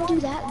don't want to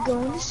do that,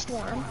 go in the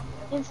storm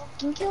and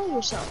fucking kill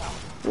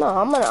yourself. No,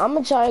 I'm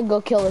gonna try to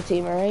go kill a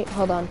team, alright?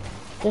 Hold on.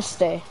 Just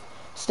stay.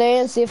 Stay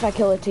and see if I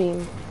kill a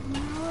team.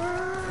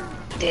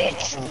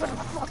 Bitch, I'm gonna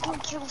fucking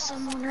kill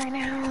someone right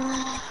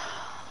now.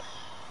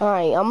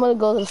 Alright, I'm gonna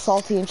go to the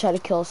salty and try to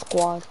kill a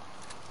squad.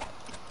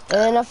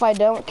 And then if I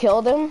don't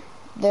kill them,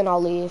 then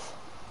I'll leave.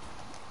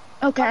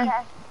 Okay.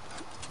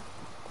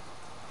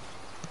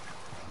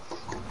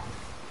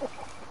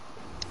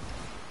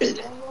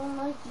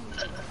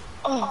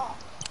 Oh.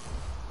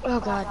 Oh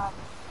god.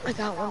 I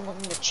got one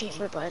in the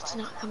chamber, but it's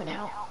not coming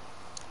out.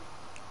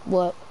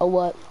 What? A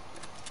what?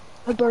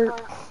 A burp.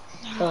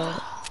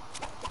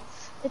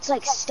 It's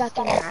like stuck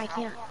in there. I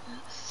can't.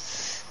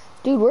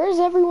 Dude, where's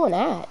everyone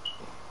at?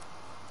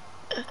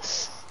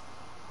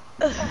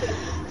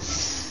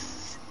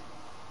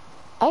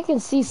 I can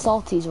see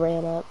Salty's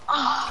ran up.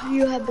 Oh,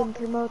 you have been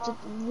promoted.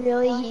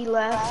 Really? He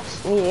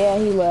left? Yeah,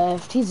 he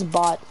left. He's a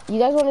bot. You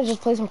guys want to just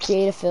play some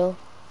creative fill?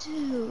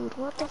 Dude,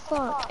 what the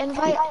fuck?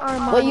 Invite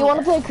Armand. Wait, you want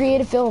to play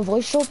creative fill and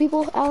voice troll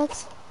people,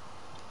 Alex?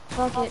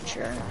 Fuck it,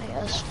 sure, I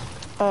guess.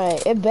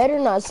 Alright, it better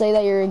not say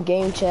that you're in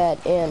game chat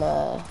and,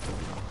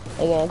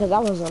 again, because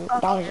that was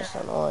just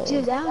annoying.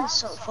 Dude, that was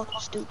so fucking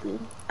stupid.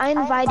 I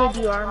invited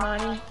you,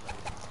 Armani.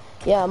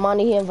 Yeah,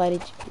 Monty, he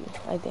invited you,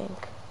 I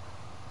think.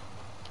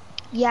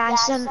 Yeah, I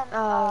sent,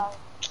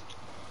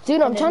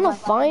 Dude, I'm trying to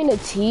find a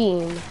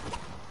team.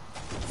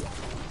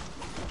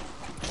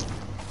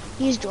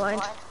 He's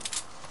joined.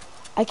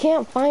 I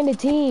can't find a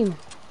team.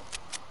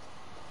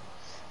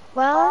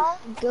 Well,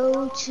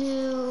 go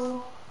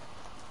to...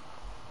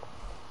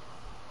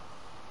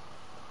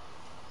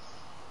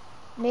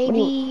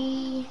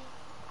 Maybe...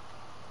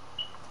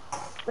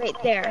 Right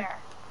there.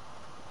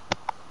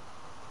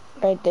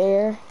 Right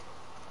there.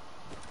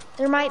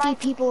 There might be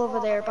people over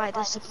there by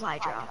the supply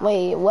drop.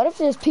 Wait, what if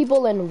there's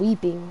people in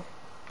Weeping?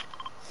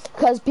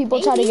 Because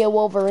people try to get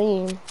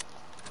Wolverine.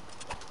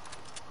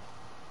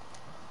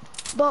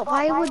 But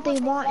why would they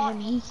want him?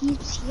 He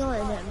keeps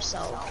healing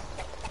himself.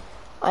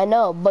 I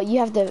know, but you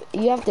have to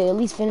at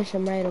least finish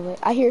him right away.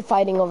 I hear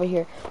fighting over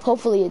here.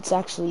 Hopefully it's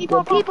actually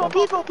good People!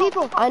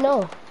 I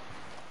know.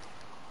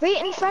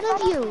 Right in front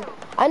of you.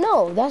 I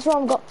know, that's where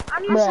I'm going.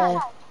 On your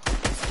side.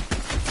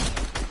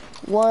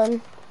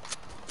 One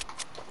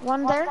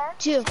there.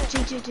 Two.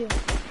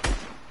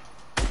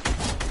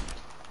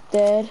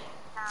 Dead.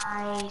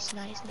 Nice.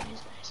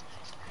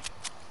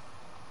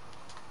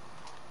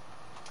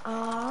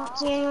 I don't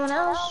see anyone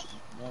else.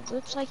 It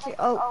looks like you're...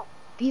 Oh,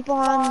 people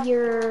on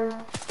your...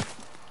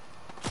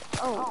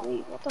 Oh,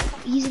 wait, what the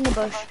fuck? He's in the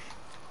bush.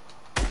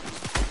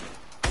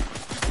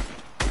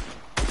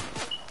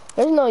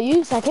 There's no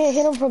use, I can't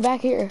hit him from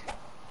back here.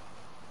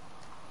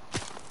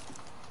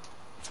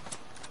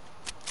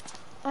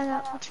 I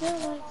got what you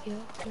like, yeah.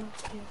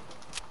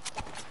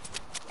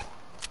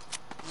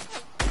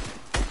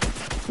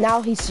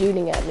 Now he's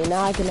shooting at me.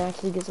 Now I can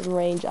actually get some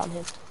range on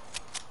him.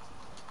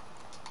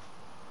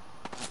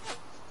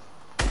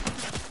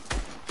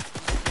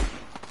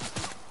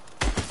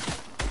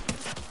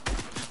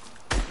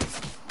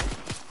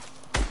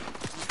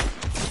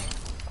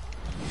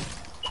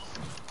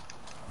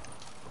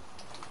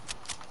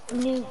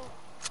 New.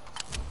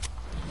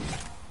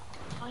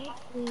 White,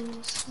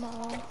 blue,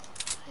 small.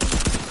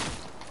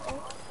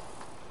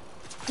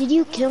 Did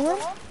you kill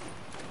him?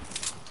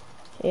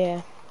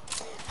 Yeah.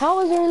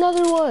 How is there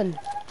another one?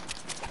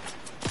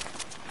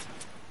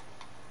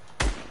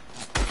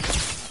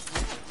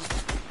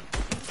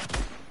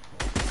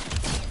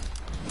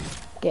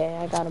 Okay,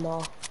 I got them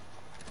all.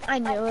 I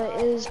knew it.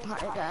 It was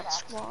part of that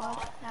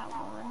squad. That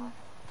one.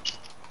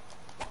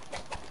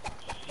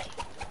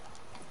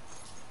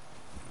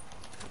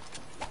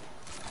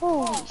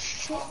 Holy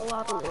shit, a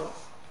lot of loot.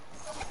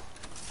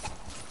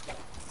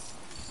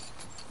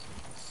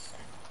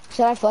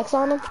 Should I flex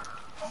on him?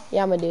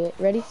 Yeah, I'm gonna do it.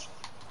 Ready?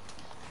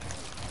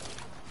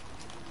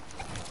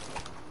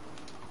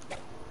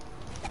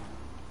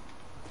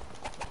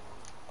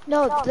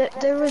 No,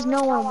 there was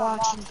no one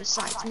watching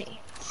besides me.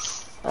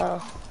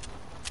 Oh.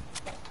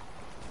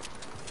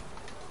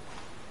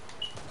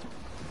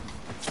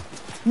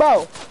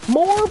 Bro,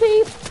 more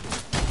people?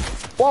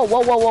 Whoa,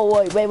 whoa,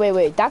 whoa, whoa,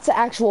 wait. That's an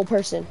actual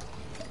person.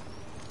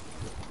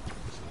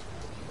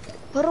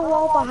 Put a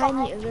wall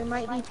behind you. There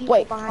might be people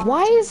Wait, behind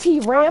why you. is he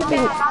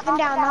ramping? Knock him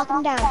down, knock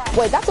him down.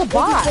 Wait, that's a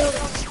bot.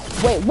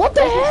 Wait, what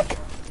the heck?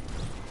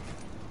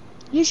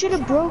 You should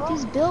have broke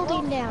his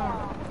building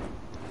down.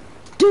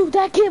 Dude,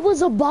 that kid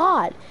was a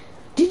bot.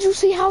 Did you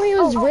see how he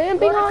was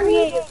ramping on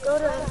me?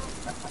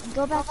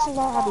 Go back to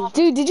lobby.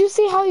 Dude, did you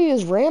see how he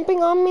was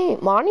ramping on me?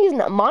 Monty's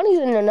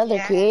in another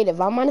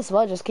creative. I might as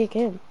well just kick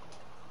him.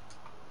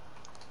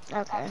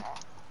 Okay.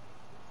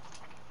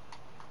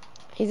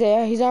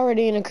 He's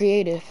already in a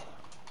creative.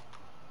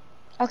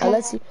 Okay.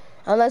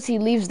 Unless he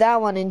leaves that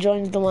one and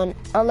joins the one.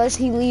 Unless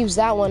he leaves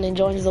that one and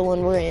joins the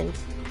one we're in.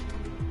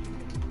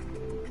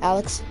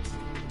 Alex.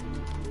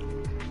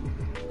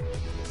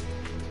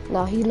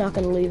 No, he's not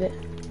gonna leave it.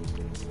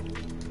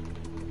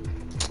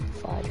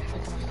 Fine.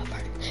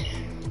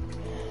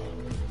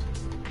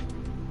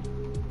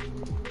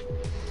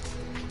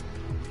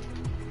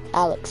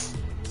 Alex.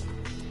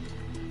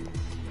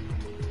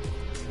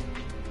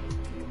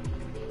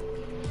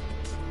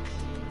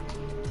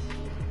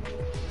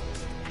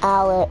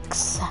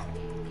 Alex.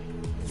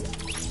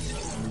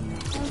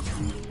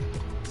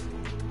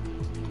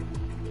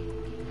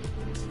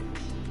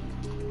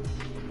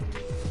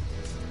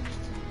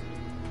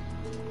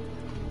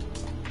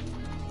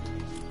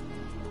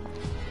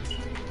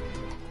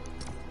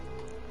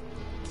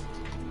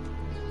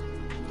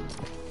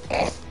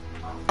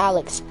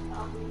 Alex.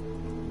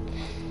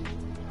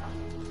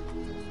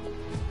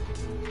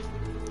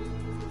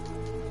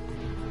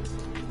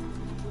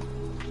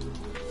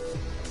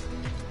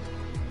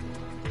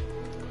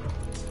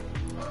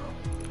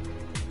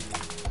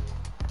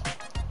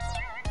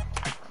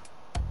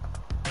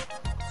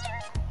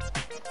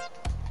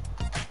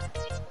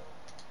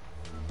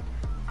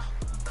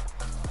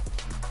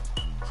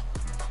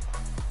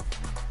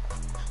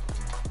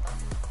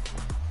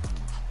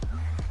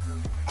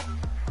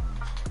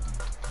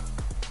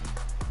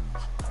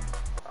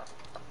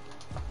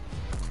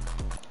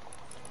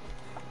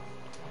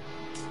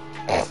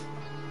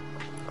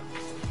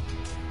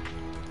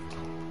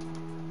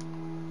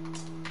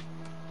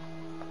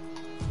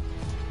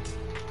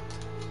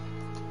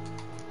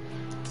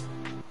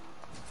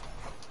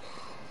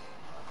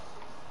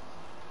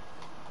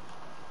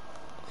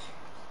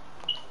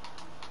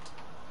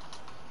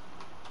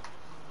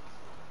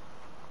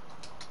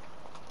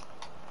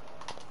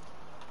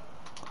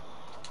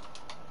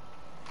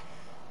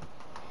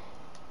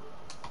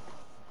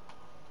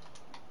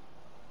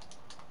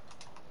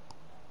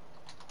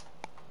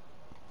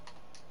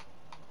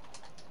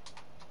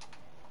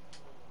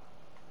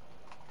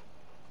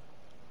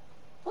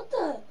 What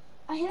the?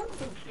 I haven't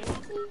been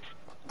filthy.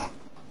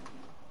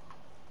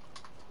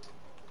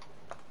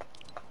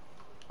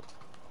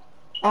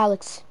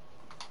 Alex.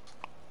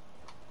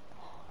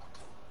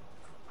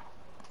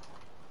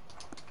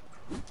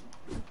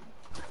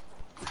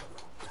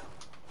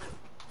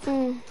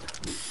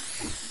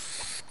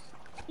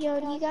 Yo,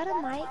 do you got a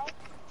mic?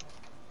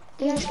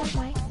 Do you guys got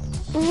mics?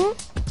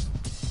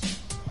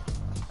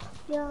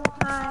 Yo,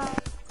 hi.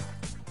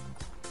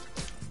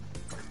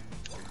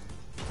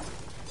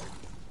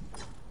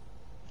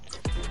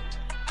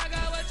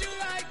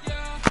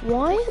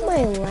 Why am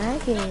I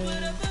lagging?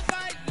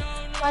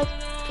 Like,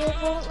 it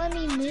won't let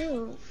me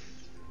move.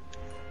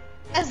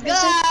 Let's go!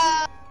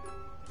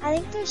 I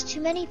think there's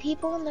too many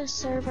people in the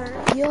server.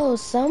 Yo,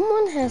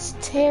 someone has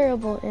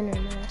terrible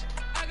internet.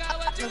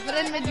 My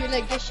friend made you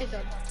like this shit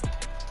up.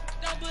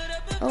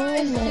 Oh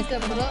my Shit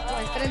up, bro.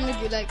 My friend made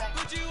you like.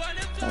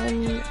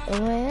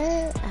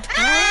 Where?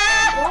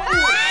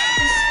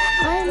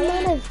 I'm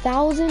at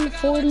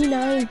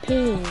 1,049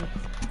 ping.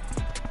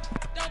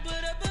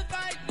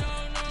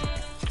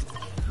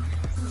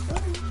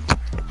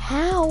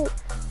 How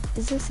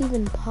is this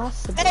even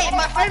possible? Hey,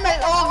 my friend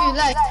made all of you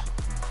like.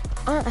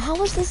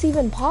 How is this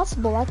even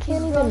possible? I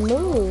can't even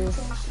move.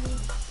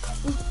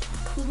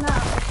 He's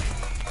not.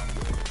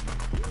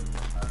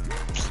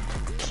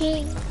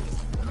 King.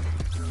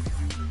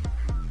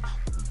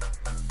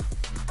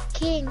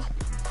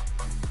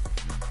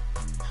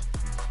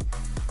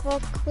 Well,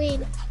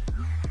 Queen.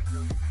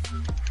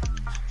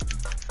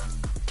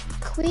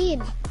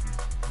 Queen.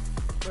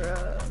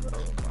 Bro,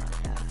 oh my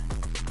god.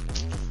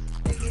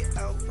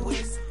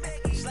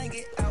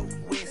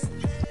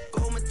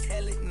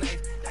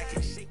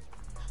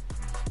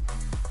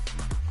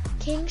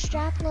 King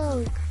Strap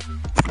Loik.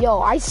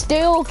 Yo, I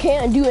still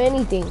can't do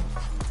anything.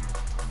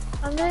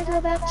 I'm gonna go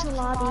back to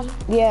lobby.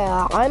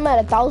 Yeah, I'm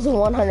at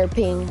 1,100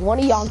 ping. One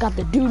of y'all got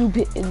the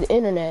doo-doo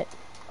internet.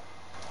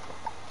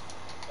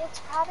 It's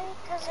probably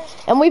because there's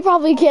And we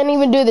probably can't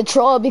even do the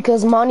troll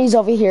because Monty's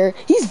over here.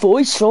 He's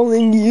voice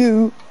trolling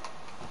you.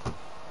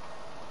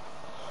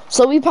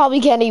 So we probably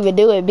can't even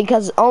do it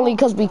because only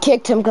because we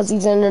kicked him because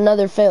he's in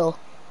another fill.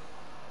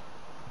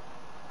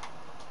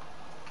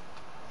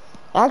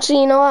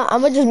 Actually, you know what?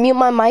 I'm gonna just mute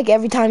my mic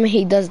every time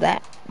he does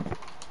that.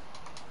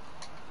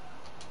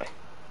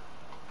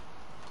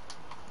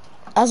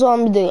 That's what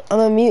I'm gonna do.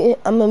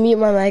 I'm gonna mute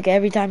my mic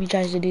every time he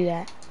tries to do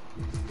that.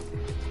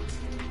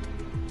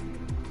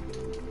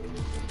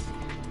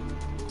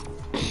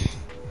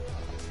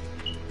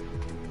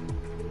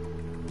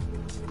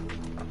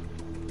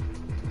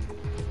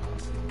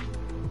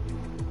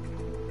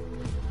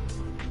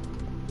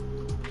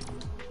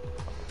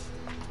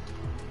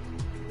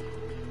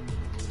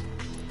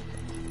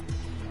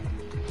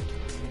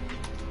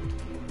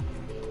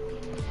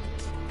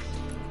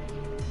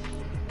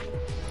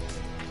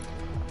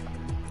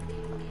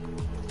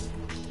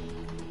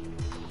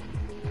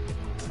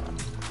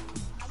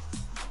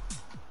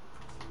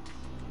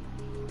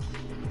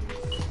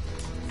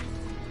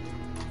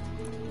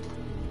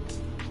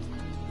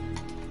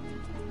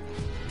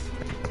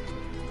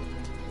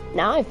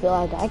 Now I feel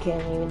like I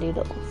can't even do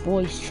the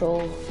voice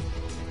troll.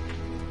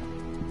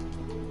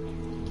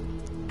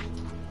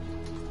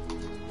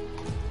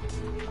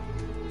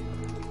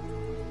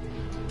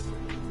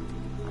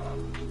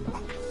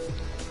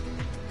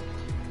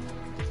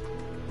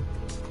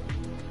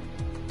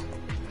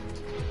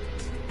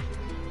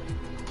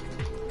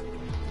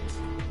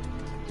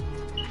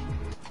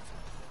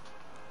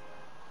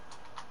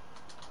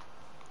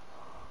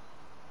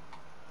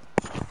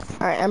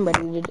 Alright, I'm ready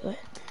to do it.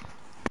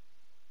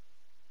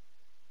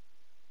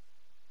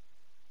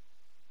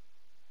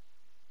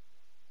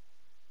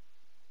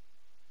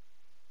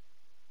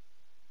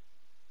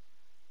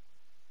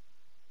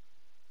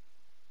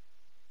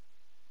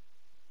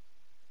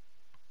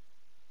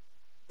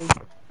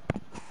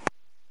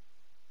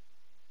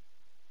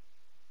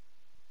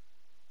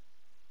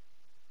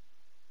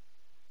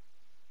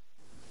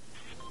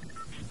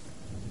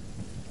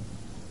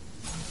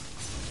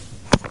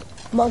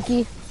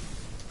 Monkey.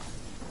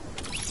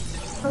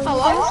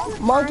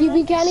 Monkey,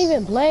 we can't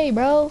even play,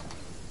 bro.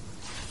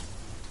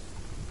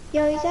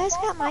 Yo, you guys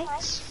got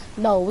mics?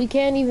 No, we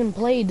can't even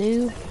play,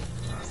 dude.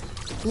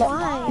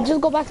 Why?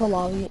 Just go back to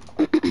lobby.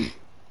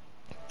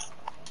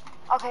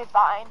 Okay,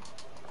 fine.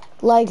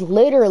 Like,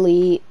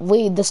 literally,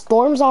 wait, the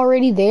storm's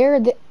already there?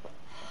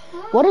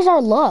 What is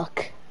our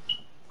luck?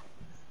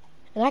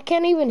 And I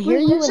can't even hear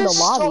you in the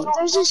lobby.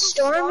 There's a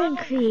storm in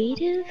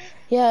creative?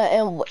 Yeah,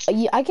 and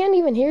I can't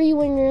even hear you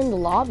when you're in the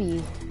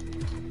lobby.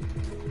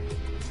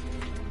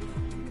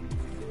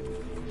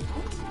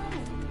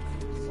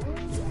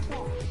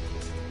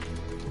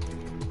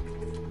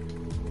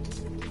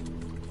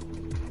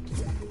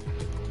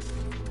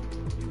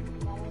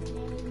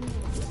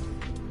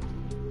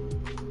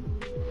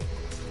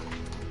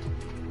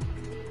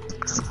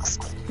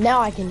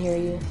 Now I can hear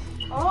you.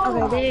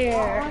 Okay,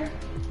 there.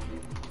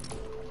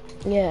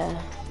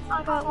 Yeah.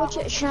 Oh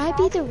god, should I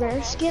be the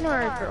rare skin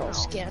or a girl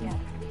skin?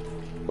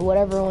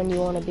 Whatever one you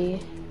want to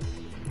be.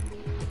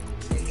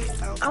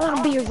 I want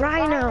to be a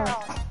rhino.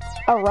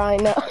 A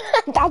rhino.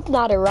 That's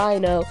not a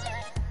rhino.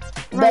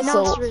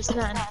 Rhinoceros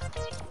then.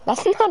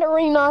 That's not a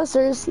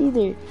rhinoceros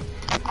either.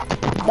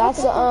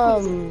 That's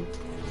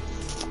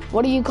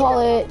what do you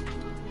call it?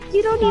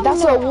 You don't even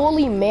That's know. a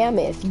woolly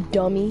mammoth, you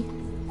dummy.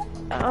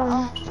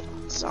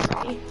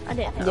 Sorry. I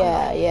didn't know.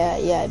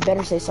 Yeah.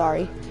 Better say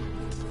sorry.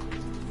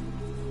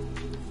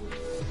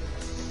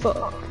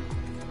 Fuck.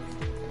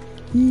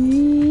 I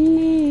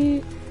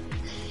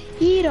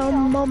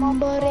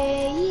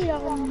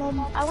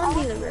want to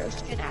be the rare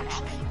skin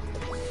actually.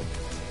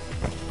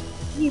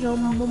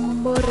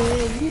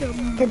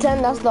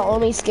 Pretend that's the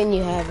only skin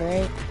you have,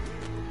 right?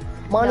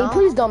 Monty, No.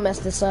 please don't mess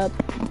this up.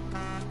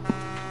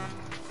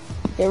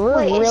 Yeah, we're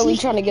Wait, really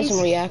trying to get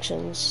some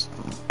reactions.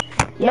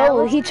 Yeah,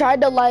 No, he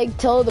tried to like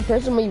tell the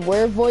person we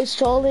were voice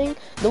trolling,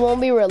 the one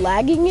we were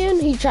lagging in,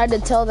 he tried to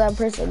tell that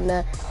person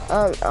that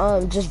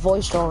just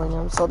voice trolling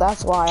him. So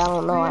that's why I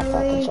don't know. I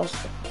fucking trust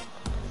him.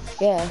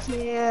 Yeah.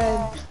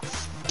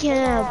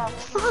 Yeah.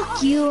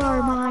 Fuck you,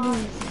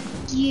 Armani.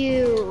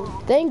 You.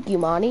 Thank you,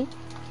 Monty.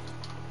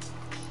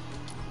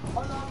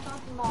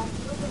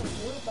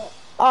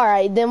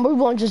 Alright, then we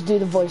won't just do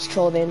the voice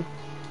troll then.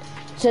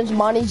 Since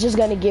Monty's just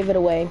gonna give it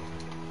away.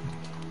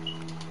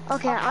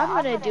 Okay, I'm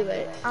gonna do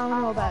it. I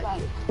don't know about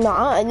you. No,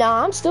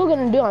 I'm still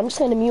gonna do it. I'm just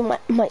gonna mute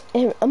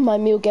my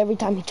milk every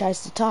time he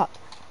tries to talk.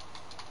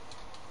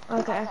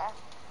 Okay.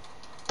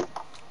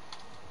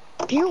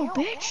 You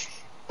bitch.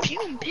 Pew,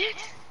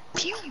 bitch.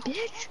 Pew,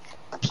 bitch.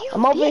 Pew,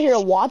 I'm over here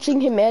bitch.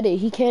 watching him edit.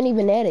 He can't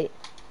even edit.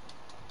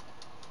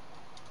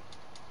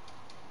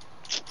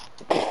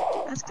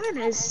 That's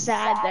kind of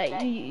sad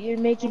that you're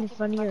making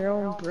fun of your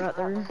own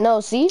brother.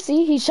 No, see,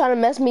 he's trying to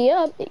mess me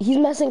up. He's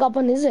messing up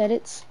on his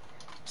edits.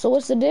 So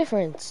what's the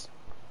difference?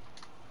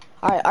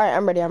 Alright,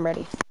 I'm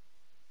ready.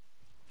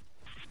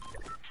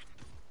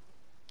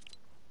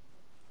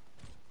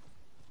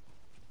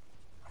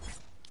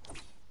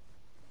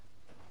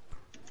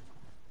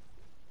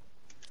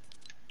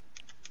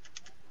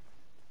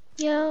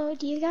 Yo,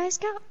 do you guys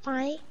got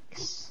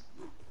mics?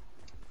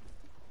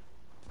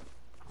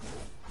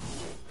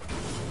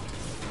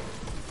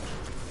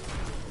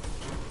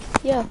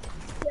 Yeah.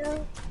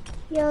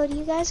 Yo, do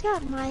you guys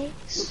got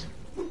mics?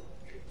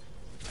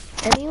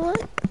 Anyone?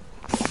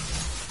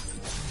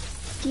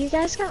 Do you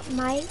guys got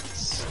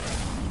mics?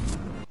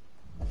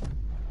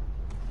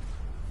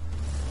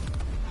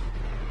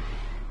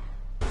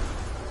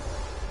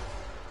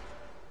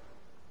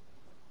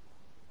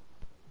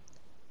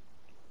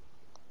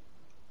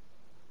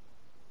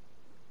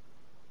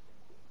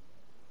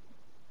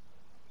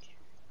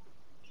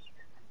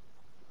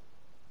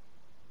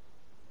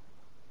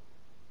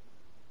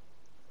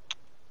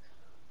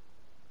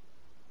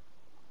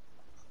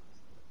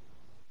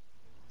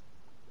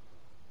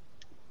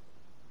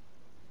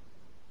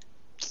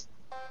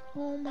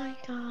 Oh my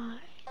god.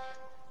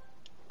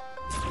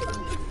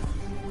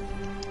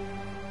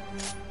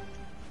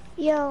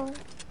 Yo,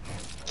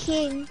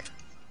 King.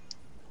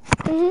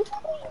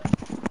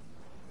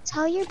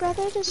 Tell your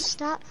brother to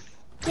stop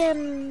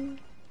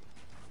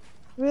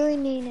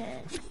ruining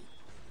it.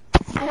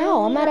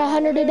 How? I'm at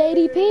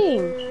 180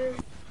 ping.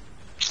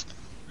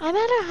 I'm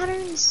at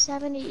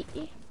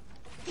 170.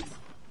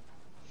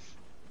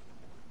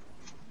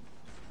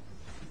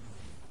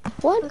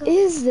 What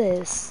is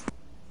this?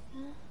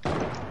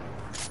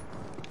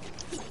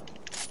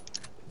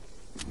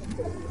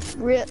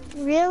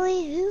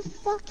 Really? Who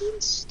fucking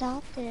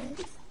stopped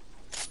it?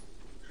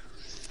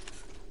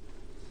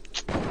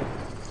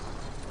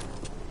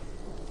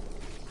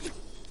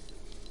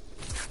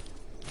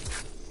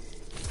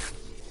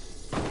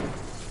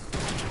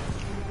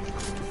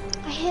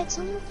 I hit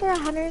someone for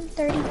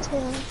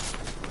 132.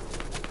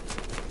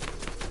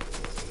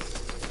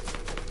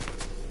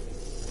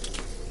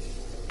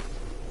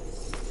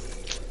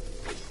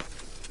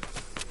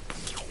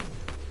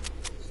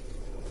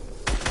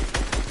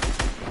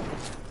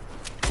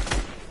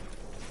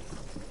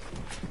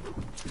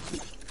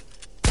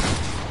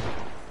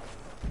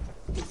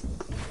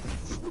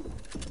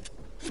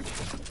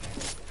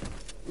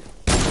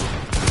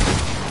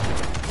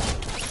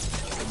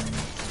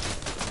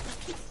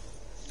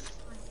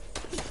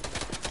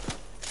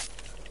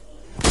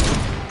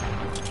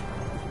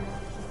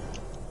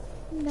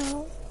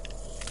 No.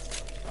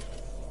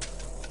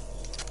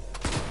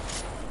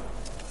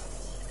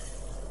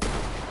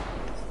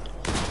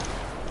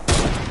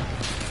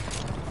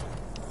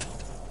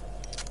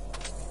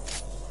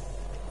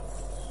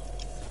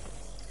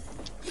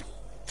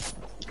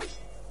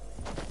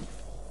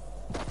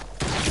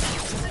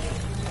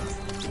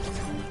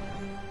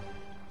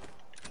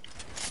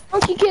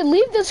 Monkey Kid,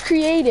 leave this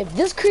creative.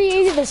 This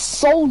creative is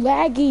so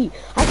laggy.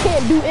 I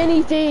can't do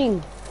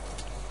anything.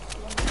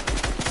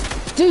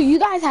 Dude, you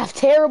guys have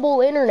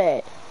terrible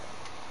internet.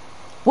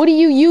 What do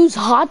you use,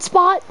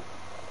 hotspot?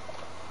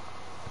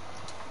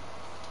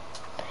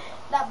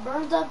 That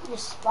burns up your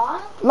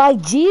spot?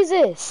 Like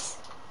Jesus.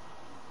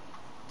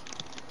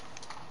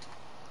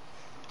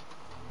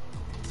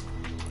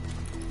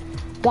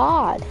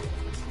 God.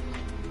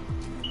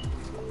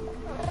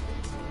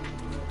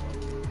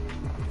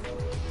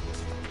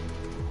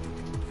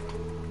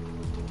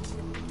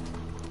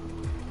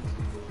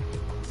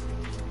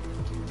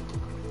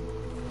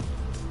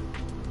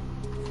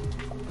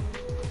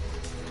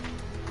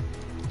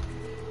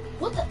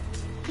 What the?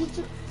 He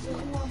took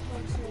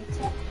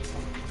 1.2.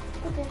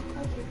 Okay,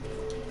 okay.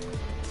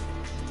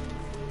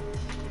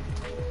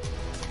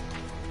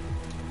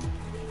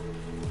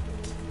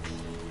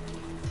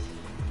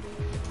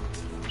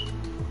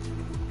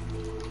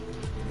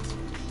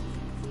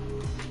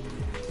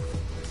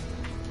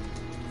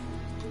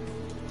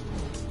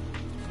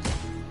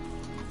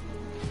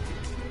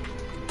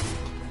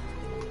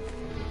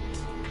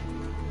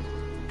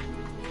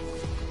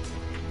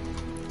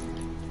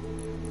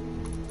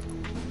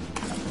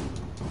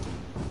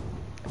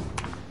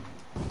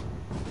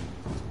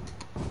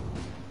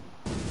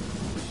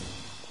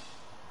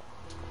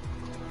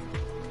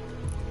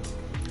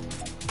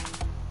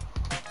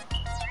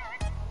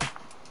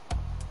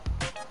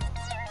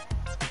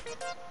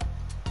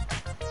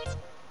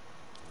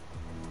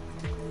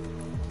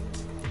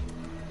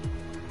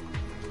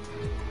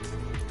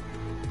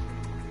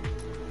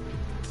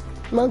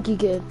 Monkey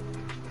Kid.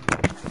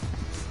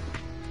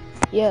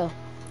 Yeah.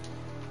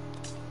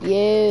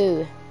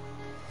 You.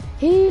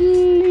 Hello.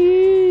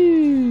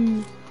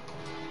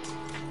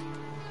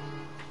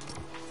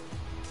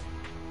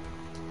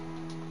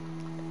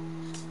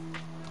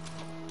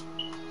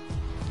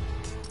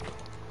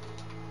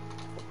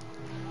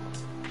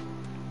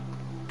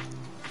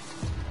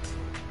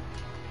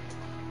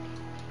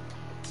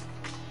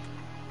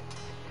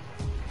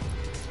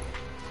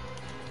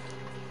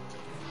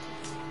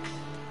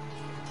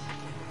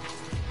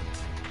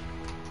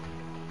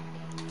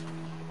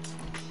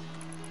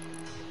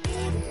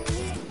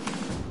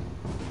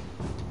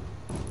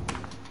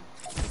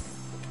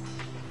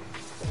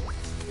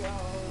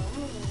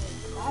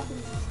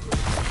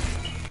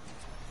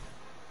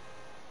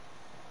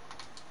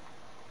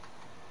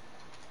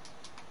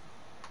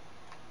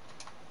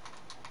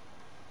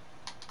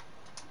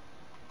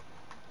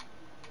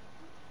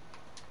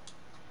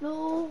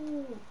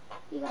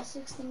 He got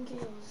 16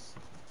 kills.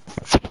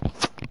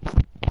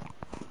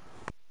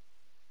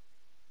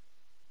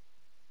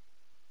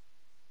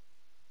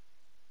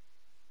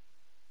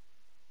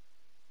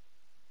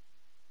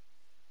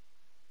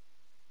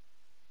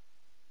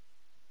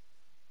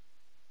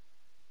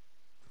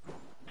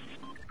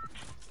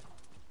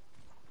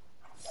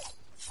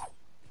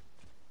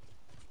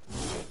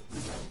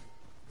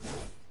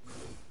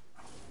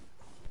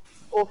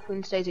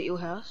 Orphan stays at your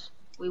house.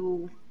 We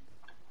will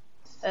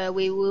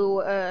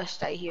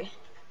stay here.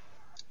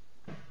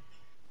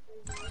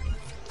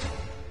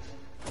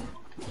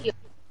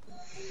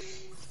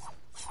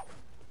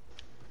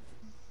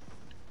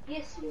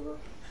 Yes, you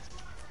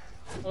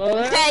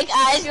will. Hey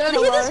guys, you wanna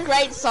hear this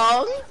great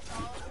song?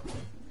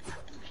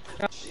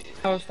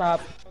 No,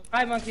 stop.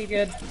 Hi, Monkey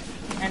Kid.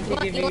 And You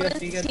TTV, wanna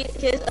USB Kid.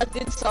 hear a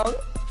good song?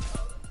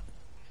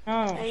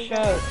 No,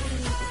 shut.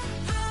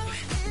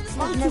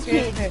 Monkey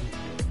Kid. Okay.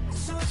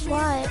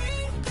 What?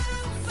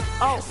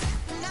 Oh.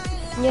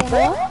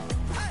 Yeah.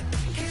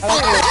 I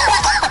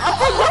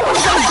love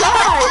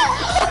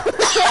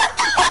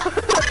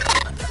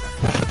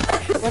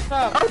you. What's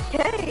up?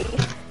 Okay.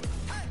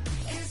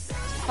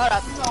 Hold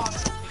up.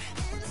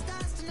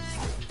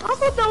 I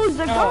thought that was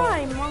the No.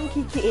 guy,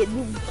 Monkey Kid.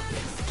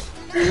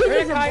 Where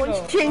did Kai go?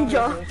 Voice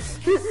changer.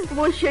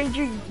 Voice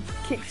changer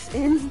kicks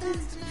in.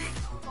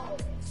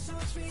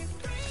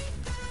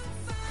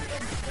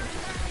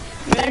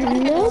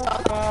 Nope.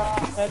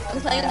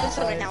 I'm playing this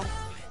one right now.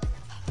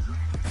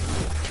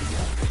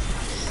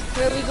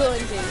 Where are we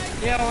going to?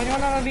 Yeah, we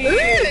don't wanna be.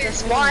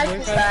 This wife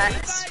is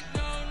that.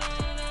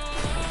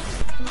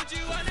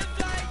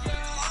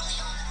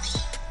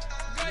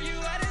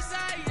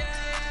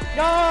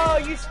 No,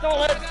 you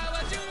stole it.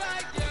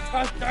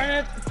 Gosh darn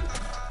it.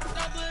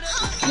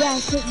 Yeah,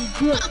 I couldn't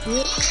do it,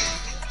 bitch.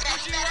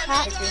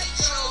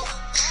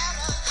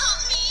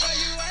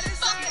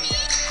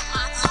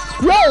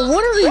 Yo,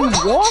 what are you,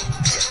 what?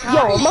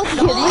 Yo, Monkey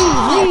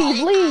Kid,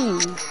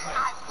 leave.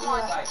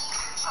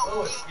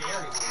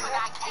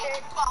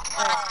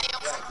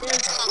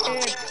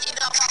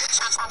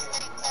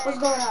 What's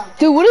going on?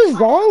 Dude, what is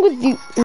wrong with you?